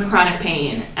I live with chronic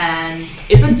pain, and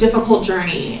it's a difficult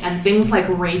journey. And things like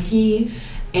Reiki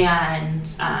and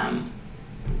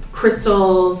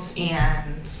crystals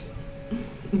and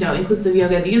inclusive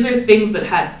yoga, these are things that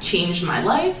have changed my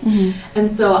life.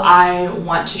 And so I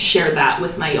want to share that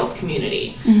with my Yelp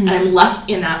community. And I'm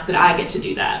lucky enough that I get to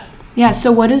do that. Yeah,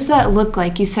 so what does that look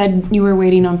like? You said you were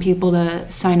waiting on people to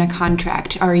sign a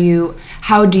contract.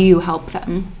 How do you help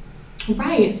them?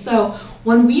 Right, so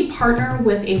when we partner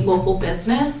with a local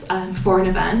business for an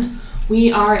event,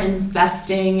 we are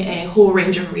investing a whole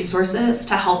range of resources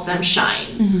to help them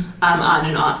shine on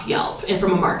and off Yelp, and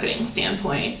from a marketing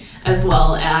standpoint, as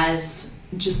well as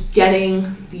just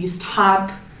getting these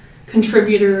top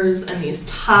contributors and these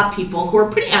top people who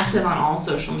are pretty active on all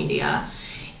social media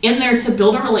in there to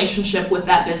build a relationship with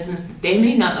that business that they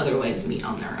may not otherwise meet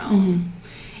on their own.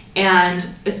 And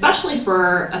especially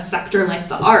for a sector like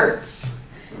the arts,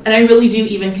 and I really do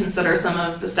even consider some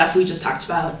of the stuff we just talked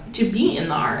about to be in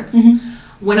the arts.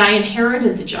 When I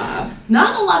inherited the job,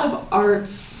 not a lot of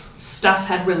arts stuff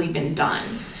had really been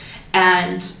done.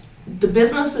 And the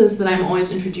businesses that I'm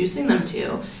always introducing them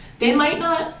to, they might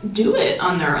not do it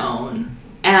on their own.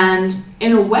 And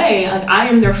in a way, like, I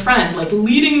am their friend, like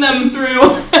leading them through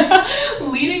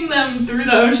the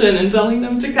ocean and telling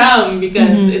them to come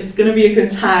because it's going to be a good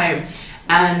time,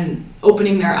 and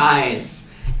opening their eyes.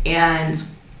 And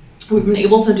we've been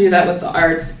able to do that with the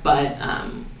arts, but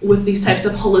with these types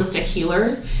of holistic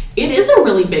healers, it is a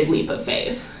really big leap of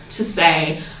faith to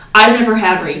say, I've never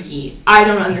had Reiki. I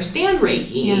don't understand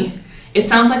Reiki. Yeah. It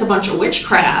sounds like a bunch of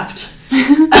witchcraft.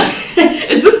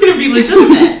 Is this going to be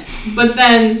legitimate? But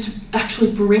then to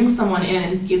actually bring someone in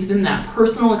and give them that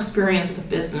personal experience with a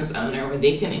business owner where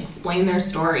they can explain their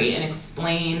story and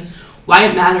explain why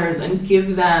it matters and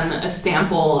give them a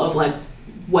sample of like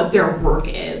what their work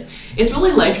is. It's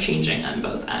really life-changing on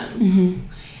both ends.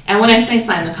 And when I say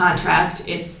sign the contract,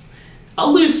 it's a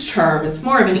loose term. It's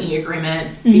more of an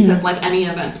e-agreement because like any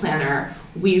event planner,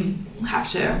 we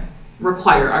have to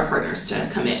require our partners to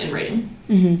commit in writing.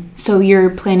 So you're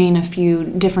planning a few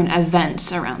different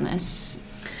events around this?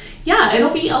 Yeah, it'll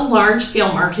be a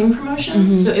large-scale marketing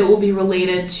promotion. So it will be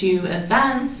related to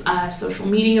events, social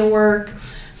media work,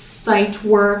 site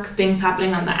work, things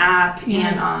happening on the app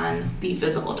and on the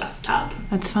physical desktop.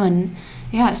 That's fun.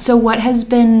 Yeah, so what have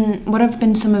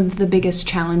been some of the biggest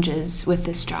challenges with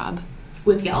this job?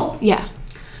 With Yelp? Yeah.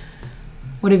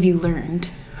 What have you learned?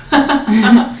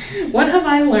 What have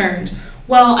I learned?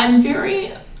 Well, I'm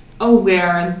very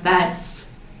aware that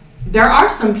there are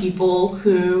some people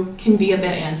who can be a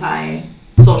bit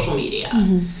anti-social media.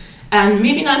 And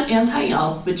maybe not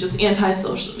anti-Yelp, but just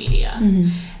anti-social media.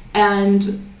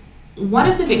 And one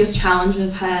of the biggest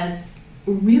challenges has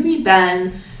really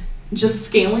been just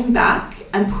scaling back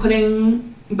and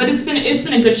but it's been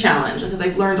a good challenge because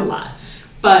I've learned a lot.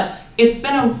 But it's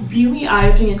been a really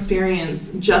eye-opening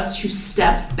experience just to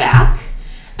step back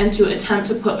and to attempt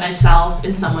to put myself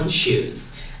in someone's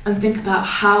shoes and think about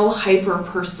how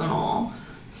hyper-personal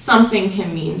something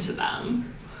can mean to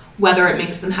them, whether it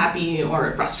makes them happy or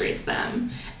it frustrates them.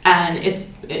 And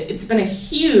it's been a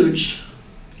huge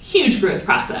growth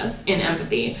process in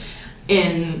empathy,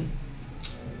 in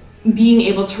being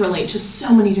able to relate to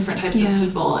so many different types of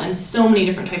people and so many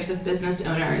different types of business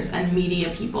owners and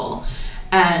media people.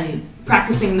 And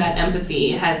practicing that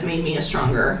empathy has made me a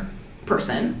stronger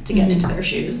person to get into their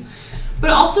shoes. But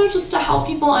also just to help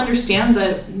people understand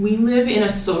that we live in a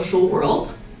social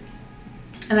world.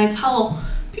 And I tell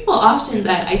people often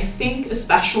that I think,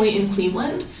 especially in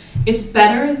Cleveland, it's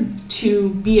better to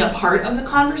be a part of the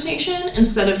conversation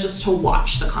instead of just to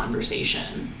watch the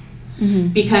conversation.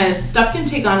 Because stuff can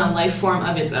take on a life form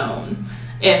of its own.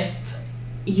 if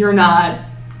you're not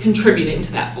contributing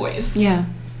to that voice. Yeah,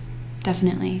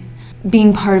 definitely.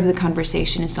 Being part of the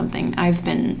conversation is something I've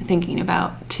been thinking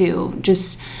about too.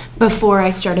 Just before I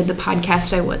started the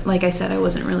podcast, like I said, I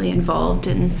wasn't really involved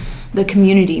in the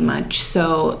community much.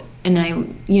 So, and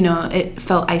it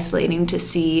felt isolating to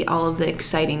see all of the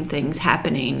exciting things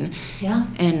happening. Yeah.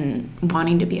 And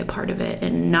wanting to be a part of it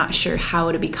and not sure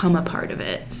how to become a part of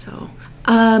it. So,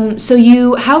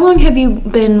 how long have you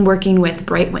been working with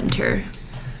Bright Winter?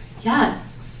 Yes.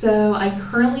 So I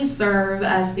currently serve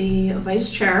as the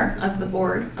vice chair of the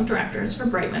board of directors for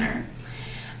Bright Winter.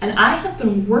 And I have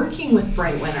been working with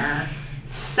Bright Winter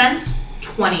since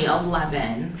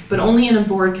 2011, but only in a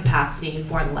board capacity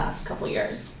for the last couple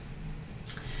years.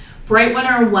 Bright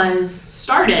Winter was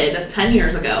started 10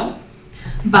 years ago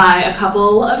by a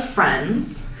couple of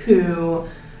friends who,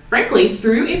 frankly,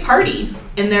 threw a party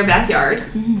in their backyard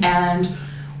and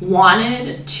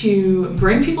wanted to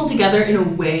bring people together in a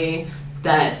way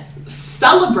that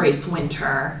celebrates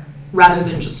winter rather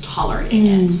than just tolerating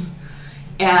it.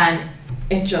 And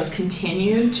it just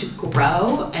continued to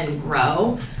grow and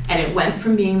grow, and it went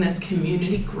from being this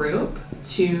community group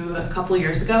to a couple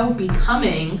years ago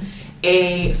becoming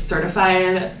a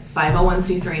certified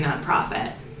 501c3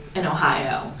 nonprofit in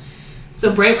Ohio.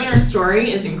 So Bright Winter's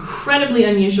story is incredibly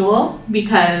unusual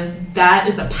because that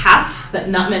is a path that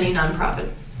not many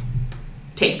nonprofits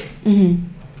take. Mm-hmm.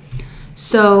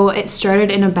 So it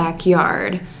started in a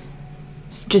backyard,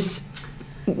 just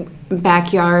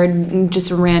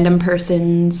random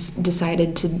persons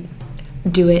decided to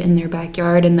do it in their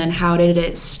backyard. And then how did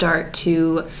it start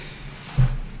to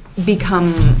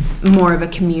become more of a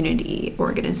community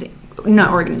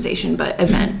not organization, but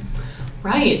event?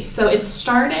 Right. So it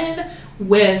started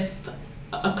with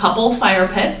a couple fire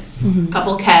pits, a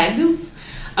couple kegs,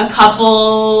 a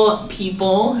couple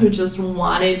people who just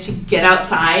wanted to get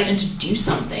outside and to do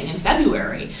something in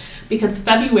February, because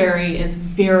February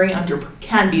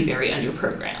can be very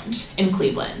underprogrammed in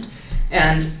Cleveland.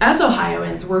 And as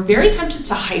Ohioans, we're very tempted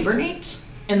to hibernate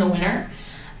in the winter,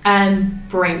 and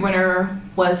Bright Winter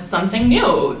was something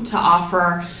new to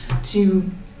offer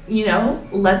to,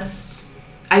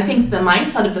 I think the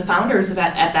mindset of the founders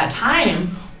at that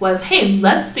time was, hey,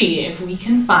 let's see if we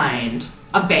can find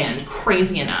a band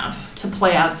crazy enough to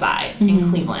play outside in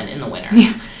Cleveland in the winter.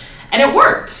 Yeah. And it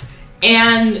worked.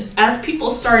 And as people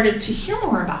started to hear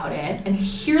more about it and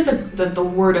hear the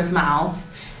word of mouth,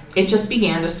 it just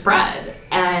began to spread.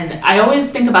 And I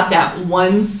always think about that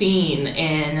one scene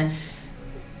in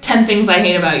 10 Things I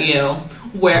Hate About You,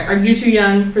 where, are you too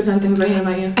young for 10 Things I Hate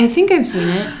About You? I think I've seen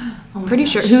it. Pretty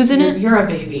sure. Who's in it? You're a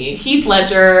baby. Heath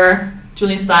Ledger,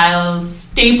 Julia Stiles,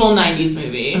 staple 90s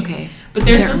movie. Okay. But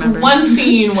there's this one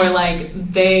scene where,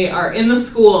 they are in the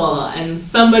school and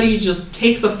somebody just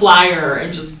takes a flyer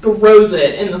and just throws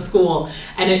it in the school,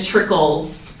 and it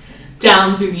trickles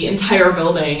down through the entire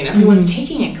building, and everyone's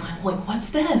taking it going, what's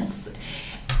this?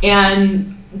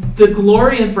 And the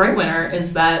glory of Bright Winter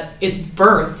is that its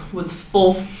birth was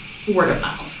full word of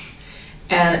mouth.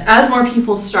 And as more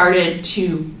people started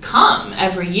to come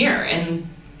every year and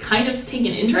kind of take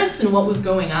an interest in what was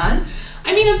going on,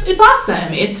 I mean, it's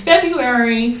awesome. It's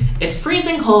February, it's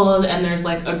freezing cold, and there's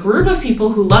a group of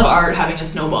people who love art having a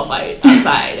snowball fight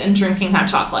outside and drinking hot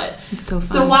chocolate. It's so fun.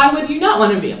 So why would you not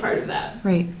want to be a part of that?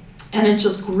 Right. And it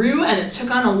just grew, and it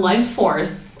took on a life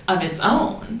force of its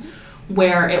own,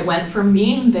 where it went from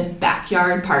being this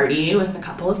backyard party with a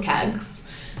couple of kegs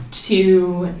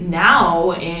to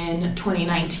now in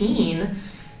 2019,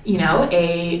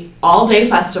 a all-day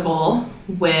festival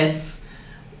with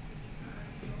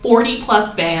 40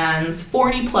 plus bands,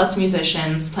 40 plus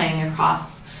musicians playing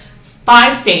across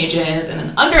 5 stages in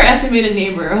an underactivated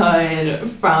neighborhood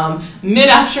from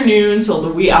mid-afternoon till the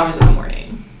wee hours of the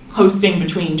morning, hosting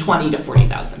between 20 to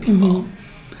 40,000 people.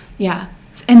 Yeah.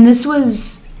 And this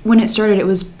was, when it started, it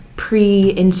was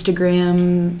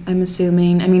pre-Instagram, I'm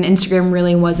assuming. I mean, Instagram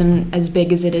really wasn't as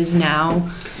big as it is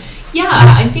now.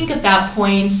 Yeah, I think at that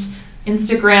point,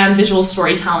 Instagram visual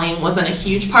storytelling wasn't a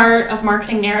huge part of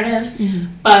marketing narrative,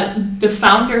 but the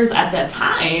founders at that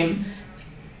time,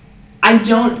 I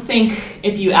don't think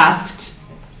if you asked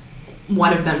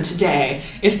one of them today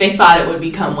if they thought it would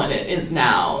become what it is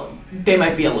now, they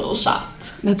might be a little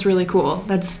shocked. That's really cool.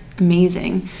 That's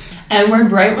amazing. And where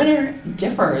Bright Winter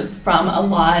differs from a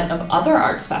lot of other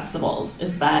arts festivals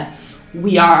is that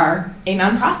we are a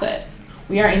nonprofit.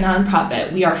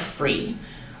 We are free.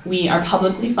 We are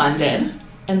publicly funded,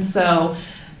 and so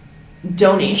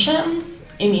donations,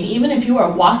 even if you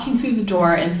are walking through the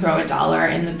door and throw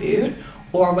 $1 in the boot,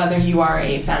 or whether you are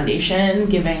a foundation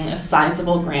giving a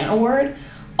sizable grant award,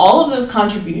 all of those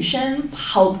contributions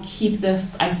help keep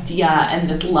this idea and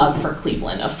this love for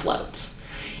Cleveland afloat.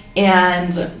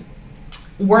 And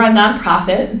we're a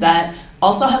nonprofit that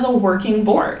also has a working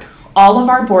board. All of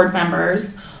our board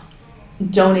members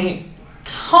donate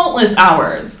countless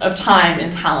hours of time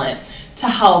and talent to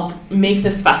help make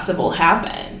this festival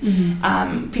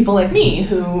happen. People like me,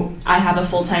 who I have a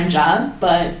full-time job,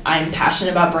 but I'm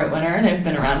passionate about Bright Winter and I've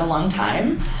been around a long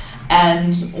time,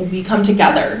 and we come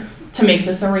together to make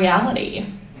this a reality.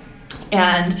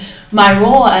 And my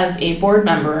role as a board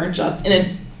member, just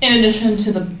in addition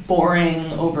to the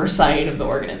boring oversight of the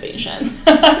organization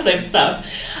type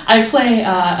stuff, I play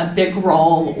a big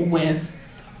role with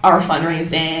our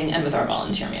fundraising and with our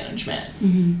volunteer management.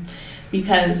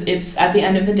 Because it's, at the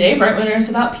end of the day, Bright Winter is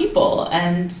about people,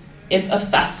 and it's a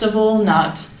festival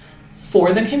not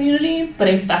for the community, but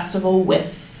a festival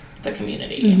with the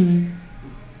community.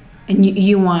 And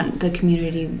you want the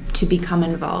community to become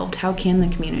involved. How can the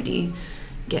community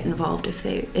get involved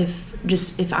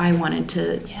if I wanted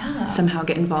to somehow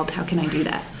get involved? How can I do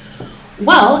that?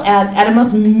 Well, at a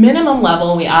most minimum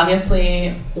level, we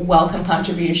obviously welcome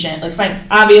contributions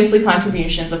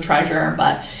of treasure,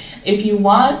 but if you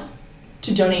want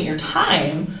to donate your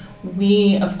time,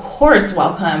 we of course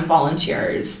welcome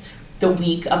volunteers the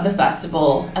week of the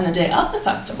festival and the day of the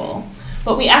festival.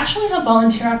 But we actually have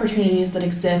volunteer opportunities that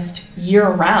exist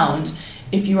year-round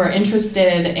if you are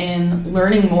interested in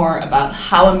learning more about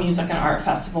how a music and art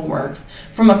festival works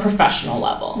from a professional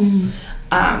level.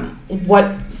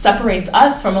 What separates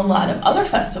us from a lot of other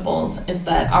festivals is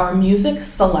that our music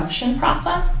selection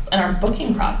process and our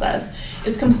booking process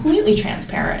is completely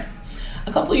transparent.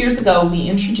 A couple years ago, we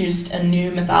introduced a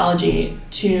new methodology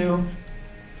to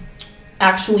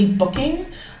actually booking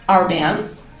our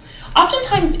bands.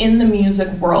 Oftentimes in the music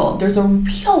world, there's a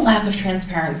real lack of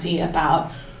transparency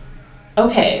about,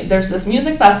 okay, there's this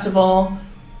music festival,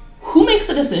 who makes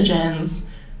the decisions,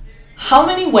 how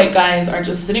many white guys are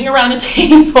just sitting around a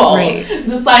table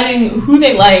deciding who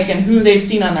they like and who they've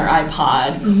seen on their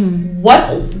iPod,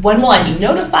 when will I be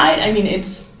notified? I mean,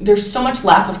 there's so much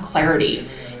lack of clarity.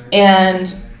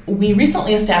 And we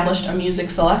recently established a music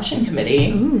selection committee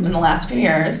in the last few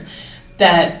years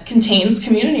that contains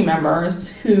community members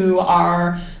who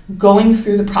are going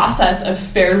through the process of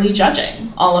fairly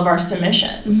judging all of our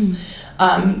submissions.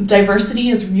 Diversity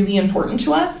is really important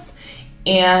to us,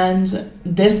 and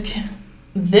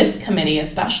this committee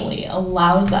especially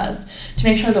allows us to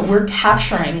make sure that we're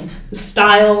capturing the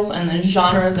styles and the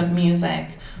genres of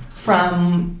music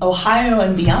from Ohio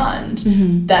and beyond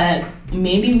that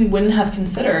maybe we wouldn't have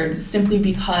considered simply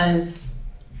because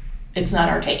it's not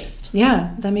our taste.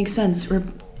 Yeah, that makes sense.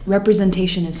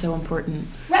 Representation is so important.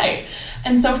 Right.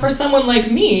 And so for someone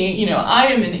like me, I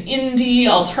am an indie,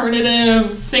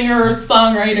 alternative, singer,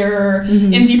 songwriter,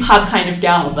 indie pop kind of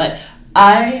gal, but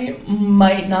I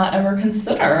might not ever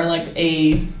consider like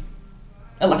a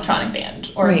electronic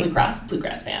band or a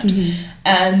bluegrass band.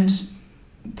 And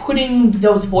putting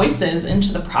those voices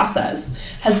into the process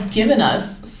has given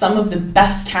us some of the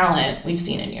best talent we've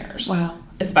seen in years. Wow.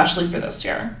 Especially for this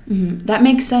year. That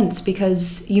makes sense,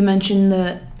 because you mentioned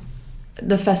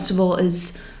the festival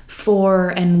is for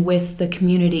and with the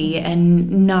community,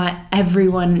 and not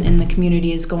everyone in the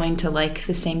community is going to like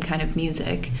the same kind of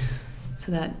music.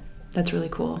 So that's really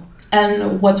cool.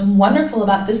 And what's wonderful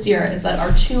about this year is that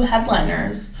our two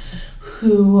headliners,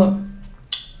 who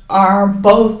are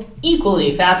both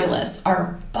equally fabulous,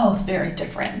 are both very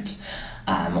different.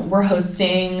 We're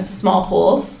hosting Small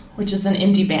Pools, which is an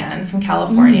indie band from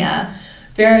California,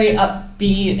 very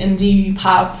upbeat indie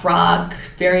pop rock,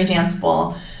 very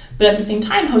danceable, but at the same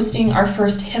time hosting our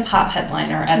first hip-hop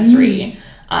headliner, Esri,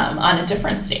 on a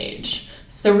different stage.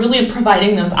 So really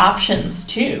providing those options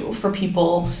too for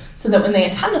people, so that when they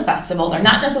attend the festival, they're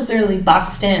not necessarily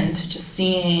boxed in to just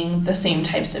seeing the same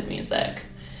types of music.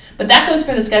 But that goes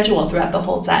for the schedule throughout the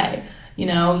whole day.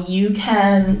 You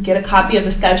can get a copy of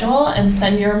the schedule and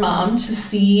send your mom to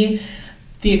see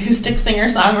the acoustic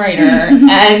singer-songwriter,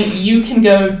 and you can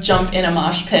go jump in a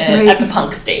mosh pit at the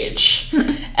punk stage.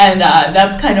 And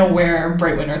that's kind of where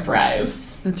Bright Winter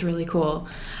thrives. That's really cool.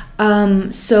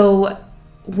 So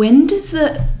when does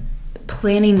the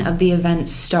planning of the event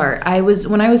start?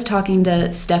 When I was talking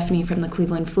to Stephanie from the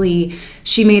Cleveland Flea,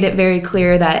 she made it very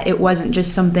clear that it wasn't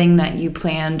just something that you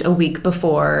planned a week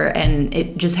before and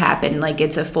it just happened, like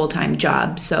it's a full-time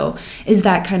job. So is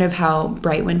that kind of how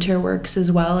Bright Winter works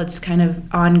as well? It's kind of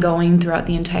ongoing throughout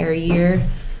the entire year?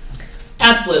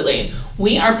 Absolutely.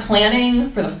 We are planning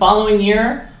for the following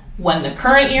year when the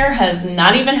current year has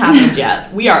not even happened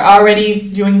yet. We are already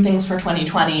doing things for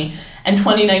 2020, and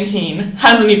 2019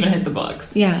 hasn't even hit the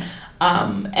books. Yeah.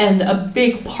 And a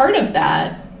big part of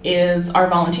that is our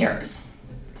volunteers.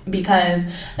 Because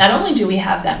not only do we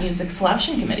have that music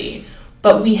selection committee,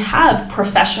 but we have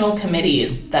professional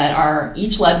committees that are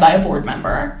each led by a board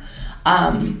member,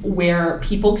 where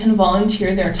people can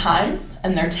volunteer their time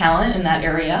and their talent in that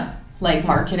area, like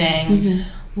marketing,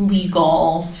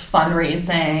 legal,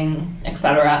 fundraising,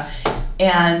 etc.,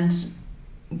 and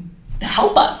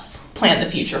help us plan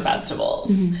the future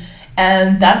festivals.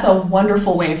 And that's a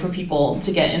wonderful way for people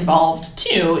to get involved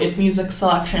too if music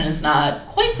selection is not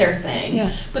quite their thing.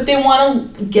 Yeah. But they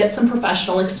want to get some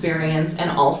professional experience and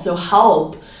also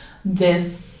help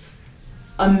this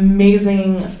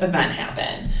amazing event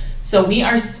happen. So we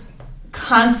are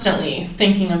constantly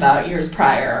thinking about years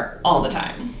prior all the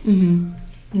time.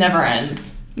 Never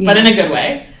ends, but in a good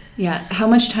way. Yeah. How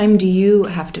much time do you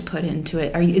have to put into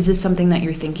it? Is this something that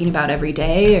you're thinking about every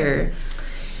day, or?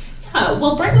 Yeah,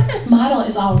 well, Bright Winter's model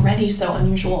is already so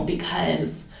unusual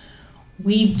because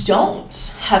we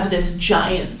don't have this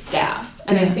giant staff.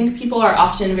 And I think people are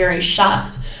often very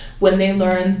shocked when they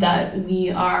learn that we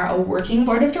are a working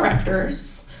board of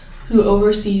directors who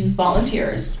oversees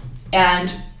volunteers.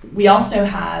 And we also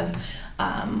have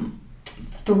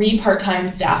 3 part-time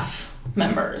staff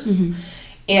members.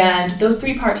 And those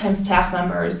 3 part-time staff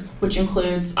members, which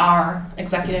includes our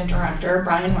executive director,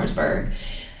 Brian Horsberg,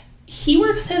 he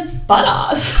works his butt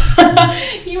off. But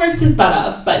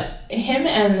him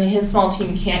and his small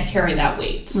team can't carry that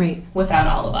weight without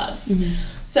all of us.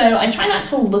 So I try not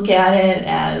to look at it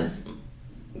as,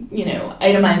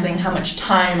 itemizing how much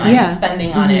time I'm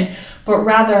spending on it, but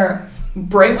rather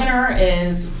Bright Winter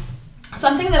is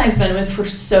something that I've been with for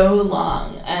so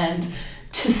long, and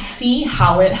to see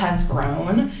how it has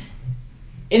grown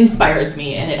inspires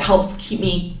me, and it helps keep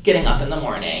me getting up in the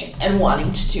morning and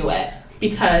wanting to do it.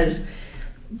 Because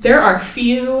there are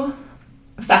few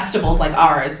festivals like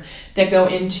ours that go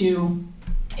into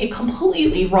a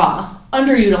completely raw,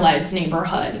 underutilized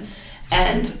neighborhood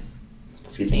and,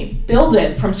 build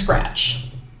it from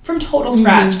scratch, from total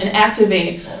scratch, and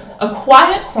activate a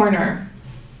quiet corner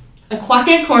and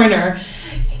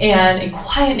a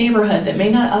quiet neighborhood that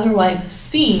may not otherwise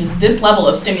see this level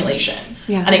of stimulation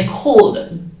on a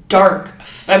cold, dark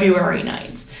February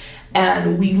night.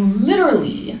 And we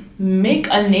literally make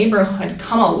a neighborhood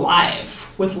come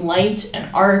alive with light and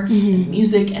art and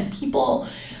music and people.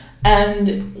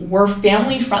 And we're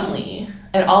family friendly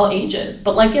at all ages,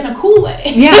 but like in a cool way.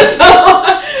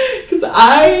 Yeah. Because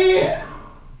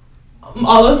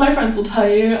all of my friends will tell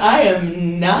you I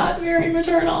am not very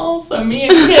maternal. So me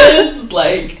and kids is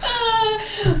like,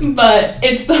 but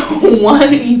it's the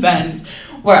one event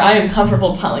where I am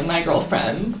comfortable telling my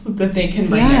girlfriends that they can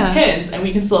bring their kids and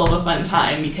we can still have a fun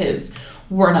time because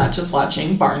we're not just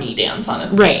watching Barney dance on a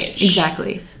stage. Right,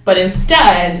 exactly. But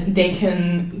instead, they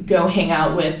can go hang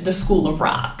out with the School of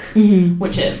Rock,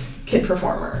 which is kid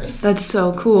performers. That's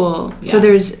so cool. Yeah. So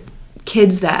there's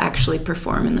kids that actually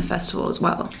perform in the festival as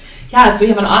well. Yes, we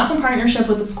have an awesome partnership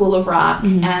with the School of Rock,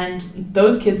 and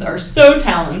those kids are so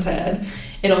talented.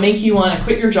 It'll make you want to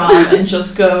quit your job and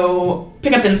just go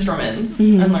pick up instruments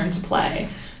and learn to play.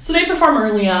 So they perform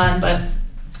early on, but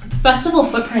the festival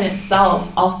footprint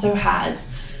itself also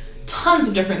has tons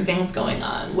of different things going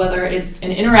on, whether it's an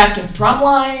interactive drum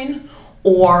line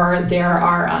or there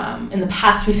are, in the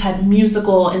past we've had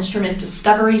musical instrument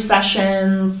discovery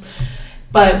sessions,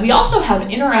 but we also have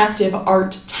interactive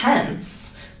art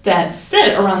tents that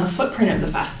sit around the footprint of the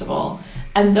festival.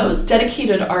 And those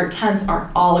dedicated art tents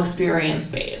are all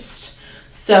experience-based.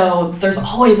 So there's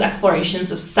always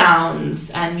explorations of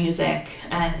sounds and music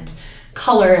and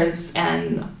colors,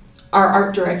 and our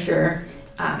art director,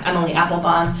 Emily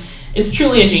Applebaum, is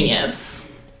truly a genius.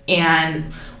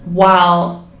 And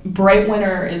while Bright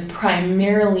Winter is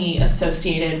primarily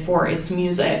associated for its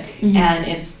music and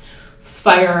its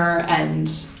fire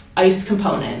and ice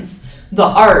components, the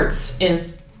arts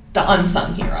is the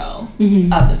unsung hero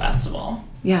of the festival.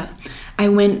 Yeah. I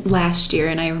went last year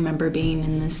and I remember being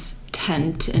in this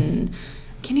tent and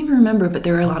I can't even remember, but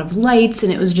there were a lot of lights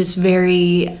and it was just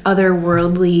very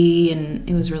otherworldly and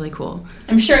it was really cool.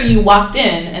 I'm sure you walked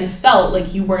in and felt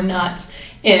like you were not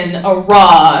in a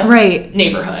raw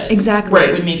neighborhood. Exactly. Where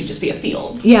it would maybe just be a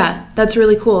field. Yeah, that's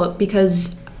really cool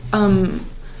because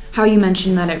how you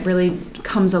mentioned that it really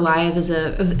comes alive as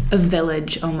a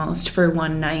village almost for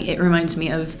one night. It reminds me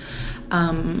of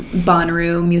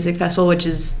Bonnaroo Music Festival, which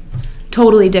is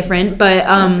totally different, but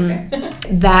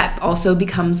that also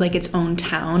becomes like its own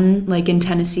town. Like in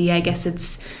Tennessee, I guess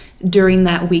it's during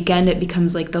that weekend it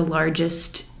becomes like the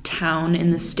largest town in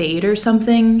the state or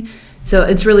something. So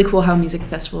it's really cool how music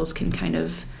festivals can kind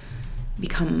of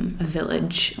become a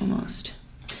village almost.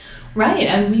 Right,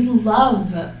 and we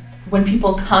love when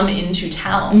people come into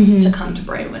town to come to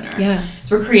Bright Winter. Yeah.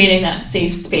 So we're creating that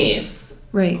safe space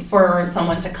Right. for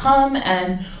someone to come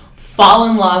and fall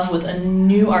in love with a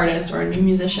new artist or a new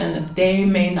musician that they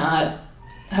may not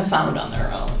have found on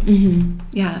their own.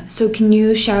 Yeah. So can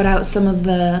you shout out some of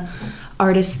the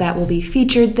artists that will be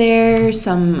featured there,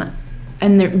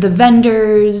 and the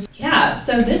vendors? Yeah,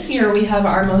 so this year we have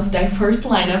our most diverse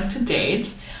lineup to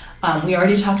date. We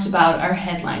already talked about our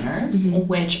headliners,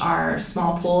 which are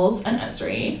Small Pools and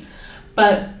Esri.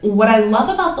 But what I love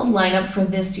about the lineup for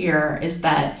this year is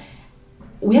that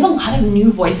we have a lot of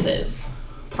new voices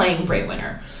playing Bright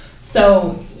Winter.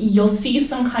 So you'll see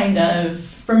some kind of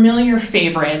familiar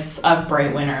favorites of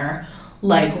Bright Winter,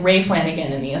 like Ray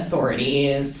Flanagan and the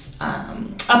Authorities,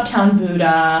 Uptown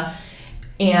Buddha,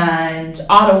 and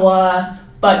Ottawa.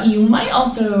 But you might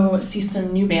also see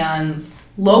some new bands,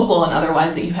 local and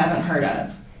otherwise, that you haven't heard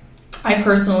of. I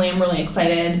personally am really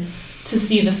excited to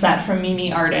see the set from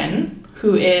Mimi Arden,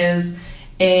 who is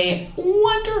a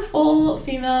wonderful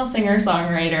female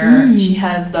singer-songwriter. She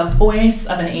has the voice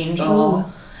of an angel. Ooh.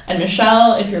 And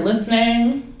Michelle, if you're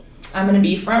listening, I'm going to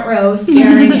be front row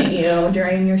staring at you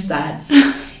during your sets.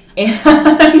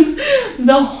 And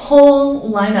the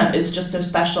whole lineup is just so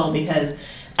special because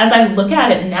as I look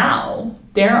at it now,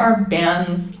 there are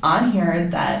bands on here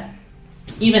that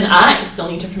even I still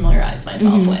need to familiarize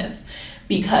myself with,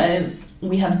 because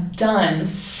we have done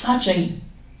such an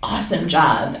awesome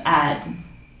job at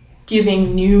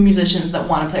giving new musicians that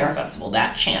want to play our festival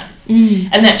that chance.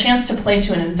 And that chance to play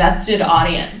to an invested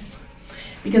audience.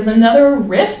 Because another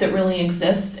riff that really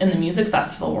exists in the music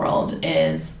festival world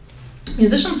is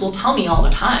musicians will tell me all the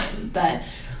time that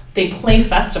they play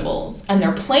festivals and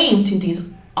they're playing to these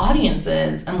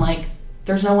audiences and like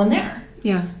there's no one there.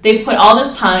 Yeah. They've put all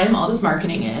this time, all this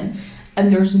marketing in,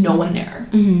 and there's no one there.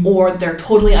 Or they're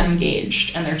totally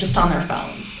unengaged and they're just on their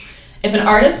phones. If an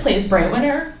artist plays Bright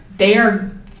Winter, they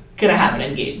are gonna have an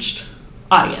engaged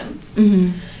audience.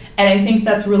 And I think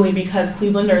that's really because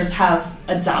Clevelanders have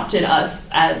adopted us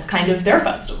as kind of their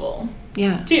festival.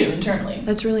 Yeah. Too, internally.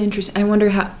 That's really interesting. I wonder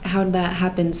how that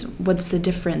happens. What's the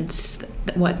difference?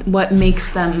 What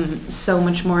makes them so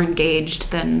much more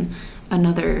engaged than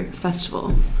another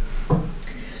festival?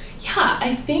 Yeah,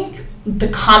 I think the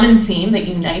common theme that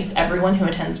unites everyone who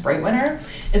attends Bright Winter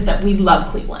is that we love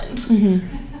Cleveland.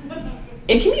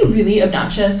 It can be really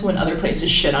obnoxious when other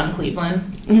places shit on Cleveland.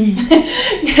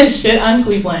 Shit on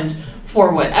Cleveland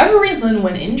for whatever reason,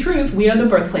 when in truth, we are the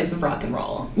birthplace of rock and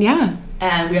roll. Yeah.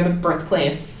 And we are the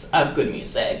birthplace of good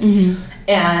music.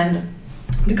 And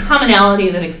the commonality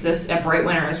that exists at Bright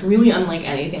Winter is really unlike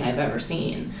anything I've ever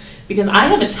seen. Because I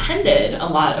have attended a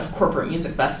lot of corporate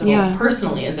music festivals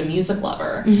personally as a music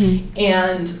lover.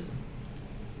 And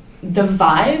the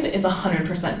vibe is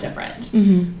 100%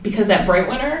 different. Because at Bright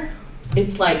Winter,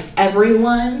 it's like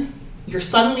everyone, you're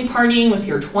suddenly partying with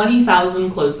your 20,000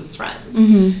 closest friends.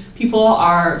 People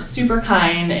are super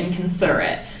kind and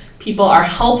considerate. People are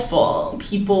helpful.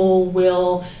 People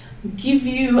will give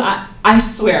you, I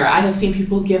swear, I have seen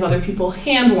people give other people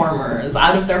hand warmers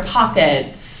out of their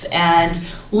pockets and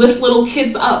lift little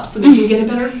kids up so they can get a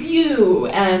better view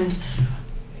and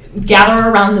gather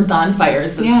around the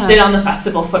bonfires that sit on the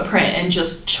festival footprint and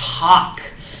just talk.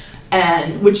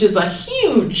 And which is a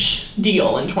huge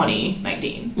deal in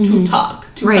 2019 to talk,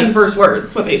 to converse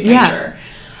words with a stranger.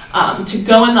 To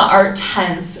go in the art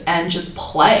tents and just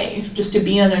play, just to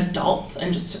be an adult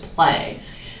and just to play.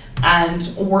 And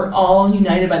we're all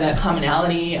united by that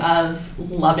commonality of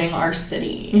loving our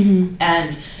city.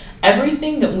 And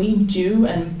everything that we do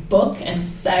and book and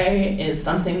say is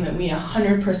something that we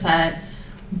 100%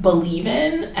 believe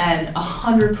in and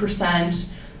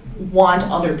 100% want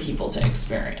other people to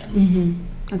experience.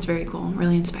 That's very cool.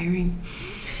 Really inspiring.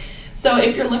 So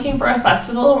if you're looking for a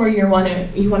festival where you want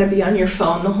to be on your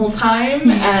phone the whole time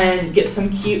and get some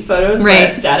cute photos for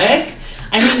aesthetic,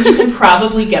 I mean, you can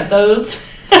probably get those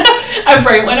at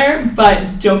Bright Winter,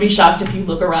 but don't be shocked if you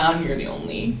look around, you're the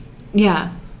only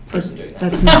person doing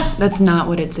that. That's not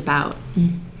what it's about.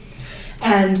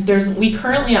 And we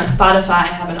currently on Spotify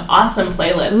have an awesome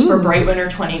playlist for Bright Winter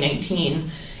 2019.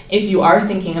 If you are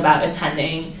thinking about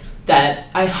attending, that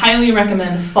I highly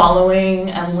recommend following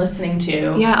and listening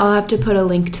to. Yeah, I'll have to put a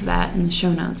link to that in the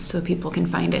show notes so people can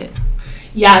find it.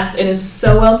 Yes, it is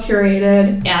so well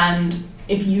curated, and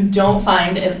if you don't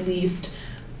find at least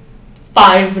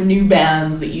 5 new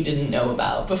bands that you didn't know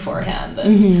about beforehand,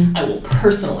 then I will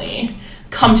personally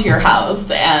come to your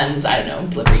house and, I don't know,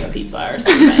 deliver you a pizza or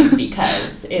something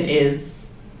because it is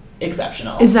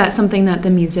exceptional. Is that something that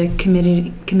the music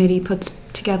committee puts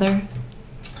together?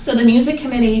 So the music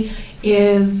committee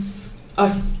is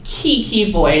a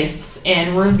key voice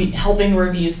in helping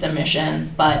review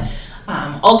submissions, but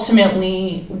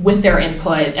ultimately, with their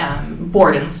input,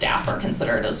 board and staff are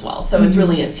considered as well. So it's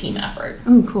really a team effort.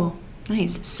 Oh, cool.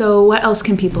 Nice. So what else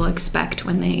can people expect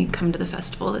when they come to the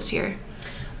festival this year?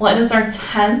 Well, it is our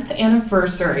 10th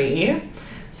anniversary.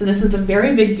 So this is a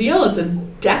very big deal. It's a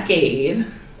decade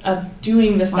of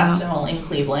doing this festival in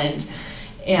Cleveland.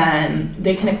 And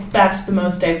they can expect the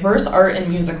most diverse art and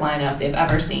music lineup they've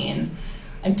ever seen.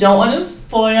 I don't want to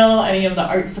spoil any of the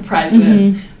art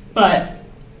surprises, but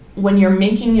when you're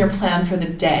making your plan for the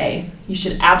day, you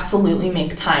should absolutely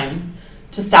make time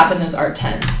to stop in those art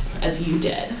tents as you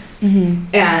did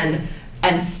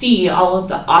and see all of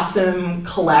the awesome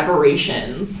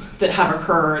collaborations that have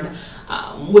occurred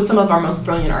with some of our most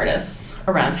brilliant artists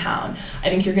around town. I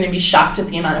think you're going to be shocked at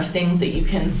the amount of things that you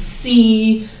can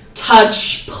see,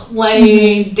 touch,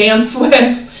 play, dance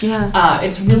with. Yeah.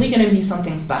 It's really going to be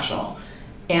something special.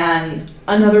 And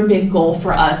another big goal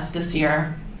for us this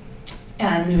year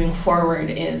and moving forward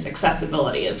is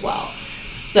accessibility as well.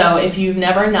 So if you've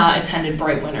never not attended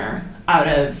Bright Winter out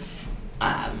of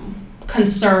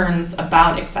concerns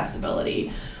about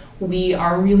accessibility, we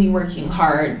are really working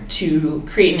hard to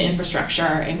create an infrastructure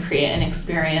and create an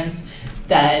experience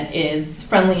that is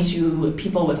friendly to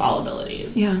people with all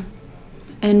abilities. Yeah.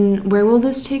 And where will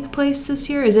this take place this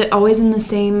year? Is it always in the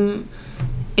same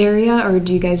area, or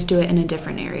do you guys do it in a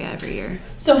different area every year?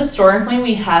 So historically,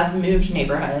 we have moved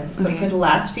neighborhoods, but for the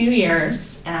last few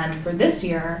years, and for this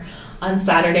year, on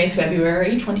Saturday,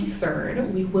 February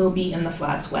 23rd, we will be in the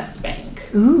Flats West Bank.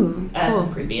 Ooh, as cool.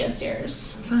 in previous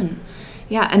years. Fun.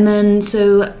 Yeah, and then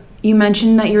so you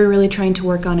mentioned that you're really trying to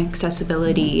work on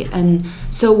accessibility, and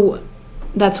so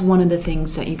that's one of the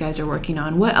things that you guys are working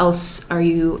on. What else are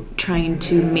you trying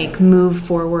to move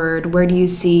forward? Where do you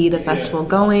see the festival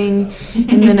going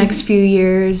in the next few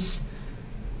years?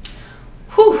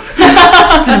 Whew.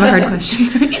 Kind of a hard question,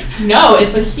 sorry. No,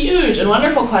 it's a huge and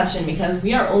wonderful question because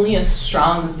we are only as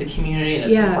strong as the community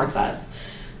that supports us.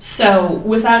 So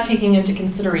without taking into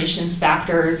consideration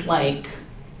factors like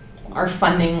our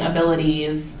funding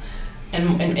abilities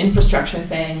and infrastructure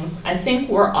things, I think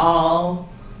we're all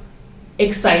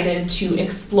excited to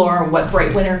explore what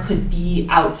Bright Winter could be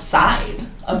outside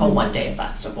of a one-day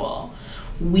festival.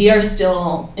 We are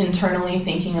still internally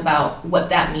thinking about what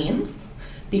that means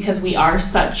because we are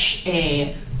such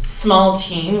a small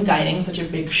team guiding such a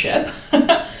big ship.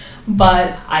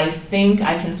 But I think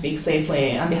I can speak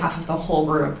safely on behalf of the whole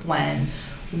group when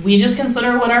we just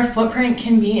consider what our footprint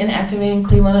can be in activating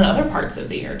Cleveland and other parts of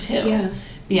the year too,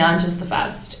 beyond just the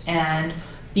fest. And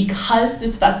because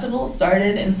this festival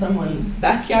started in someone's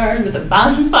backyard with a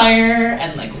bonfire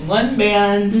and like one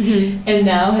band, and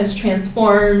now has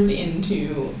transformed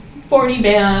into 40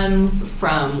 bands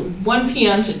from 1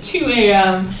 p.m. to 2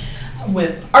 a.m.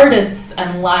 with artists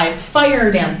and live fire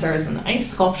dancers and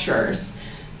ice sculptures,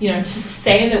 you know, to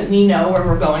say that we know where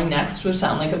we're going next would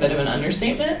sound like a bit of an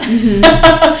understatement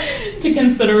to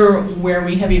consider where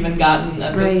we have even gotten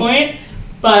at this point.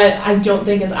 But I don't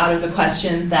think it's out of the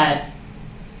question that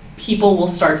people will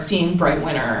start seeing Bright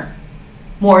Winter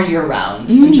more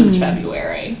year-round than just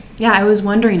February. Yeah, I was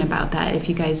wondering about that, if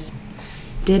you guys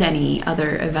did any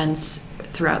other events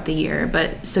throughout the year,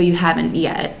 but so you haven't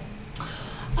yet.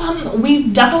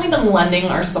 We've definitely been lending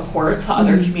our support to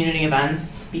other community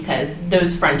events because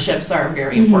those friendships are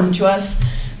very important to us.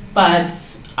 But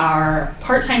our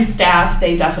part-time staff,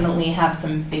 they definitely have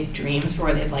some big dreams for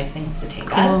where they'd like things to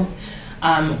take us.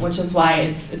 Which is why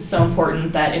it's so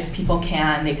important that if people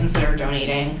can, they consider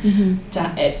donating.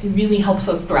 It really helps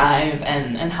us thrive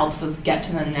and helps us get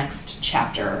to the next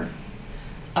chapter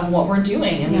of what we're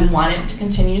doing. And we want it to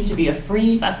continue to be a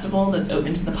free festival that's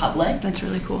open to the public. That's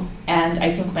really cool. And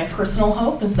I think my personal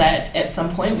hope is that at some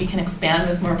point we can expand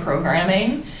with more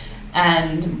programming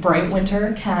and Bright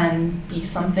Winter can be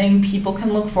something people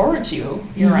can look forward to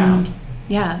year-round.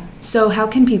 Yeah. So how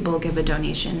can people give a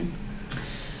donation?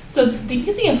 So the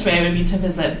easiest way would be to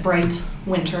visit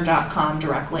brightwinter.com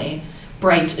directly.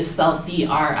 Bright is spelled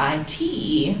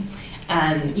B-R-I-T-E,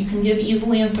 and you can give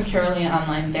easily and securely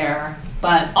online there.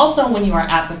 But also when you are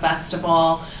at the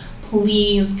festival,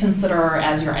 please consider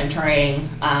as you're entering,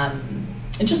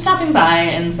 just stopping by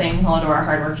and saying hello to our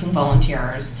hardworking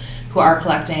volunteers who are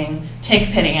collecting. Take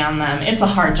pity on them. It's a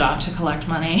hard job to collect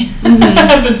money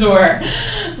at the door,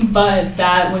 but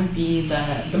that would be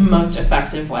the most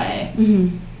effective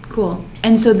way. Cool.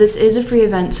 And so this is a free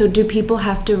event, so do people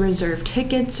have to reserve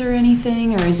tickets or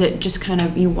anything, or is it just kind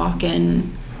of you walk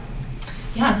in?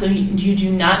 Yeah, so you do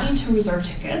not need to reserve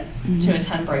tickets to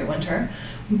attend Bright Winter.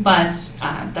 But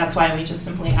that's why we just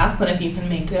simply ask that if you can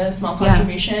make a small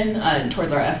contribution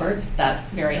towards our efforts,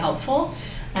 that's very helpful.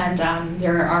 And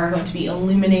there are going to be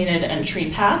illuminated entry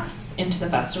paths into the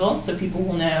festival, so people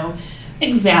will know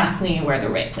exactly where the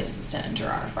right places to enter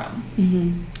are from.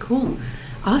 Mm-hmm. Cool.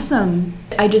 Awesome.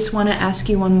 I just want to ask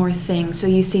you one more thing. So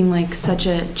you seem like such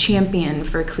a champion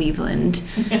for Cleveland.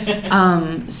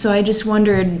 So I just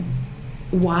wondered,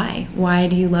 why? Why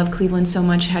do you love Cleveland so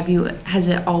much? Has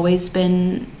it always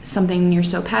been something you're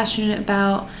so passionate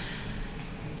about?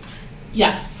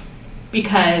 Yes,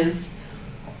 because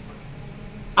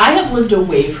I have lived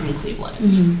away from Cleveland.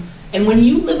 Mm-hmm. And when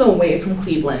you live away from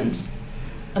Cleveland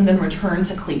and then return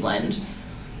to Cleveland,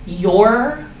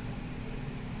 your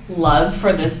love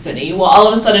for this city will all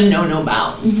of a sudden know no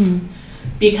bounds. Mm-hmm.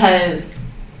 Because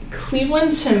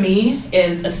Cleveland to me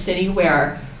is a city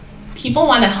where people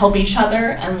want to help each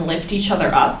other and lift each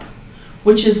other up,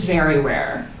 which is very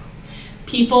rare.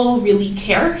 People really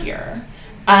care here.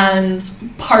 And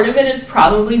part of it is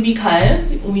probably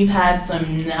because we've had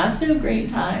some not so great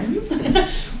times,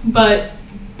 but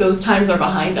those times are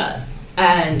behind us.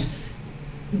 And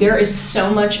there is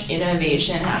so much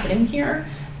innovation happening here.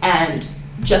 And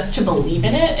just to believe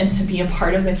in it and to be a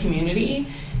part of the community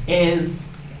is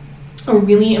a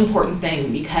really important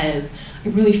thing, because I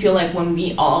really feel like when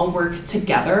we all work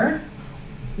together,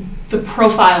 the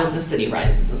profile of the city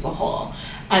rises as a whole.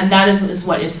 And that is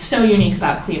what is so unique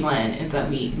about Cleveland, is that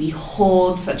we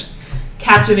hold such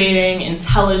captivating,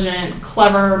 intelligent,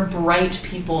 clever, bright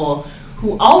people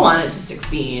who all want it to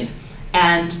succeed.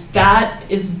 And that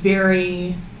is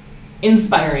very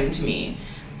inspiring to me,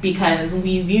 because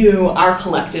we view our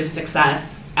collective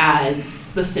success as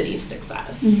the city's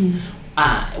success. Mm-hmm.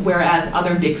 Whereas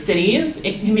other big cities,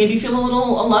 it can maybe feel a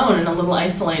little alone and a little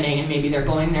isolating, and maybe they're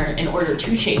going there in order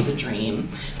to chase a dream.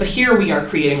 But here we are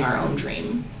creating our own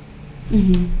dream.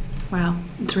 Mm-hmm. Wow.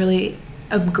 It's really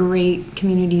a great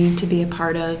community to be a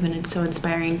part of, and it's so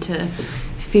inspiring to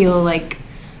feel like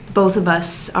both of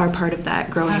us are part of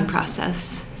that growing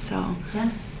process. So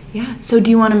yes. Yeah. So do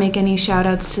you want to make any shout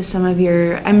outs to some of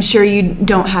I'm sure you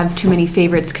don't have too many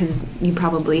favorites, because you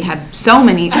probably have so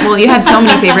many. Well, you have so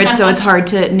many favorites, so it's hard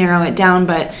to narrow it down.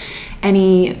 But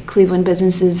any Cleveland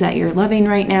businesses that you're loving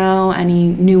right now, any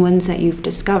new ones that you've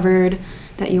discovered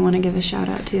that you want to give a shout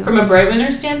out to? From a Bright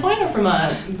Winter standpoint, or from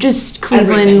a just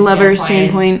Cleveland lover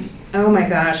standpoint? Oh my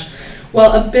gosh.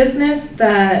 Well, a business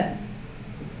that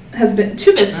has been,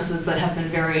 two businesses that have been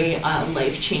very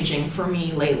life-changing for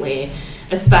me lately,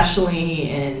 especially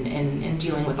in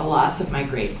dealing with the loss of my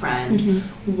great friend.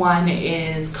 Mm-hmm. One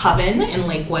is Coven in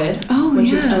Lakewood,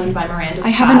 which is owned by Miranda Scott. I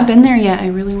haven't been there yet. I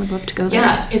really would love to go there.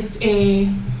 Yeah, it's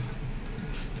a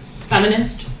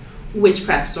feminist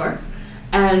witchcraft store.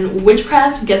 And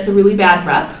witchcraft gets a really bad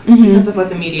rep because of what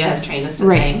the media has trained us to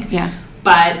think. Yeah.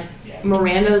 But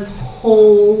Miranda's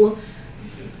whole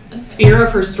sphere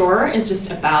of her store is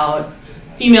just about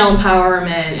female empowerment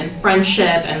and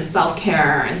friendship and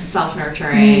self-care and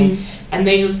self-nurturing. And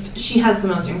she has the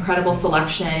most incredible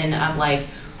selection of like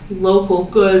local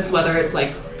goods, whether it's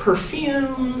like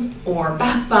perfumes or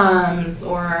bath bombs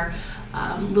or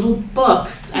little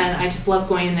books. And I just love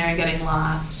going in there and getting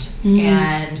lost.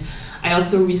 And I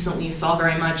also recently fell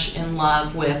very much in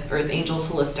love with Earth Angels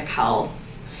Holistic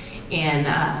Health in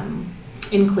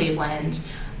Cleveland,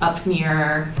 up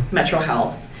near Metro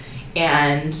Health.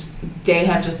 And they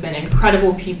have just been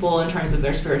incredible people in terms of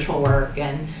their spiritual work.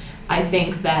 And I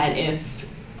think that if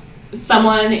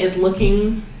someone is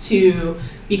looking to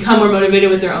become more motivated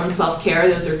with their own self-care,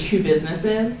 those are two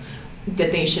businesses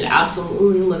that they should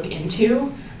absolutely look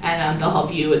into. And they'll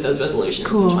help you with those resolutions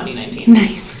in 2019.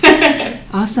 Nice.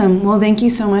 Awesome. Well, thank you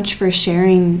so much for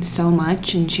sharing so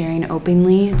much and sharing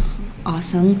openly. It's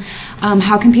awesome.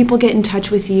 How can people get in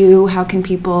touch with you? How can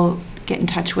people get in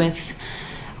touch with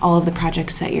all of the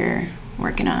projects that you're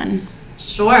working on?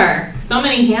 Sure. So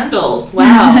many handles.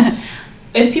 Wow.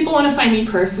 If people want to find me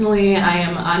personally, I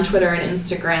am on Twitter and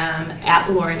Instagram at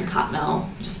Lauren Cotmell,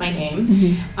 just my name.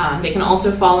 Mm-hmm. They can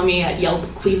also follow me at Yelp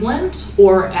Cleveland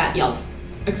or at Yelp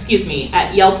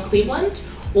Cleveland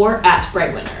or at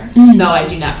Bright Winter. Mm-hmm. Though I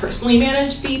do not personally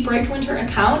manage the Bright Winter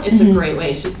account, it's a great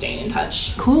way to stay in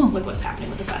touch with what's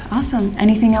happening with the fest. Awesome.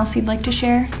 Anything else you'd like to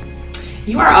share?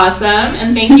 You are awesome,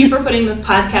 and thank you for putting this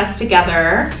podcast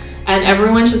together. And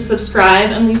everyone should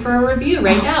subscribe and leave her a review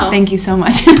right now. Thank you so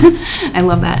much. I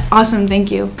love that. Awesome.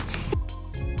 Thank you.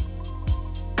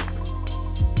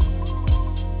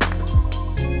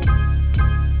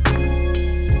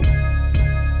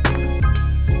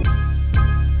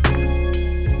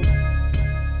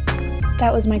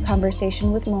 That was my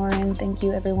conversation with Lauren. Thank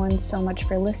you everyone so much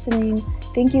for listening.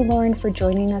 Thank you, Lauren, for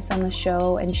joining us on the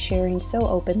show and sharing so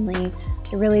openly.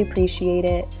 I really appreciate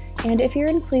it. And if you're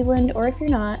in Cleveland or if you're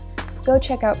not, go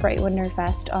check out Bright Winter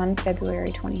Fest on February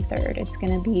 23rd. It's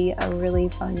going to be a really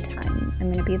fun time.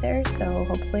 I'm going to be there, so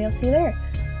hopefully I'll see you there.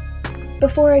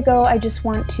 Before I go, I just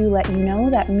want to let you know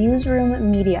that Museroom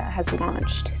Media has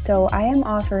launched. So I am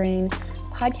offering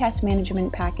podcast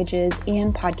management packages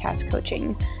and podcast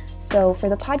coaching. So for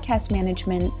the podcast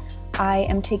management, I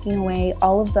am taking away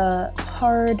all of the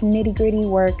hard, nitty-gritty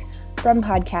work from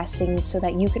podcasting so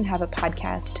that you can have a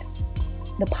podcast,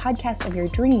 the podcast of your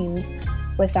dreams,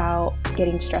 without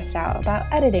getting stressed out about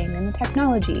editing and the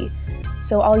technology.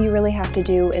 So all you really have to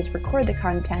do is record the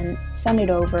content, send it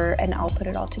over, and I'll put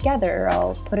it all together.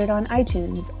 I'll put it on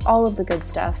iTunes, all of the good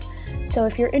stuff. So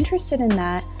if you're interested in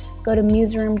that, go to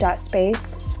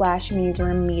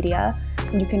museroom.space/museroommedia,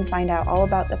 and you can find out all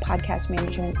about the podcast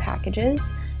management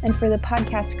packages. And for the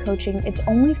podcast coaching, it's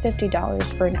only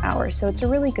 $50 for an hour, so it's a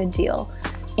really good deal.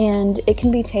 And it can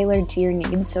be tailored to your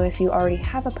needs. So if you already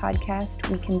have a podcast,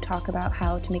 we can talk about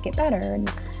how to make it better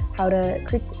and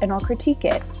and I'll critique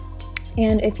it.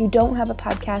 And if you don't have a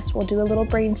podcast, we'll do a little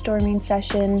brainstorming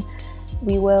session.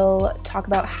 We will talk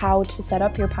about how to set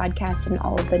up your podcast and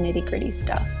all of the nitty-gritty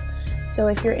stuff. So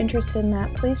if you're interested in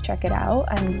that, please check it out.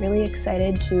 I'm really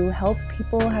excited to help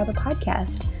people have a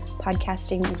podcast.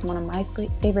 Podcasting is one of my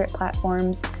favorite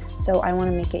platforms, so I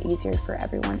want to make it easier for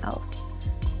everyone else.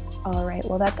 All right,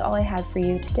 well, that's all I have for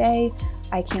you today.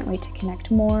 I can't wait to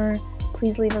connect more.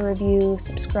 Please leave a review,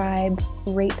 subscribe,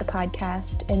 rate the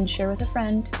podcast, and share with a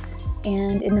friend.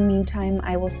 And in the meantime,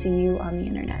 I will see you on the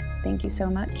internet. Thank you so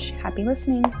much. Happy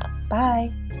listening.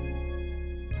 Bye.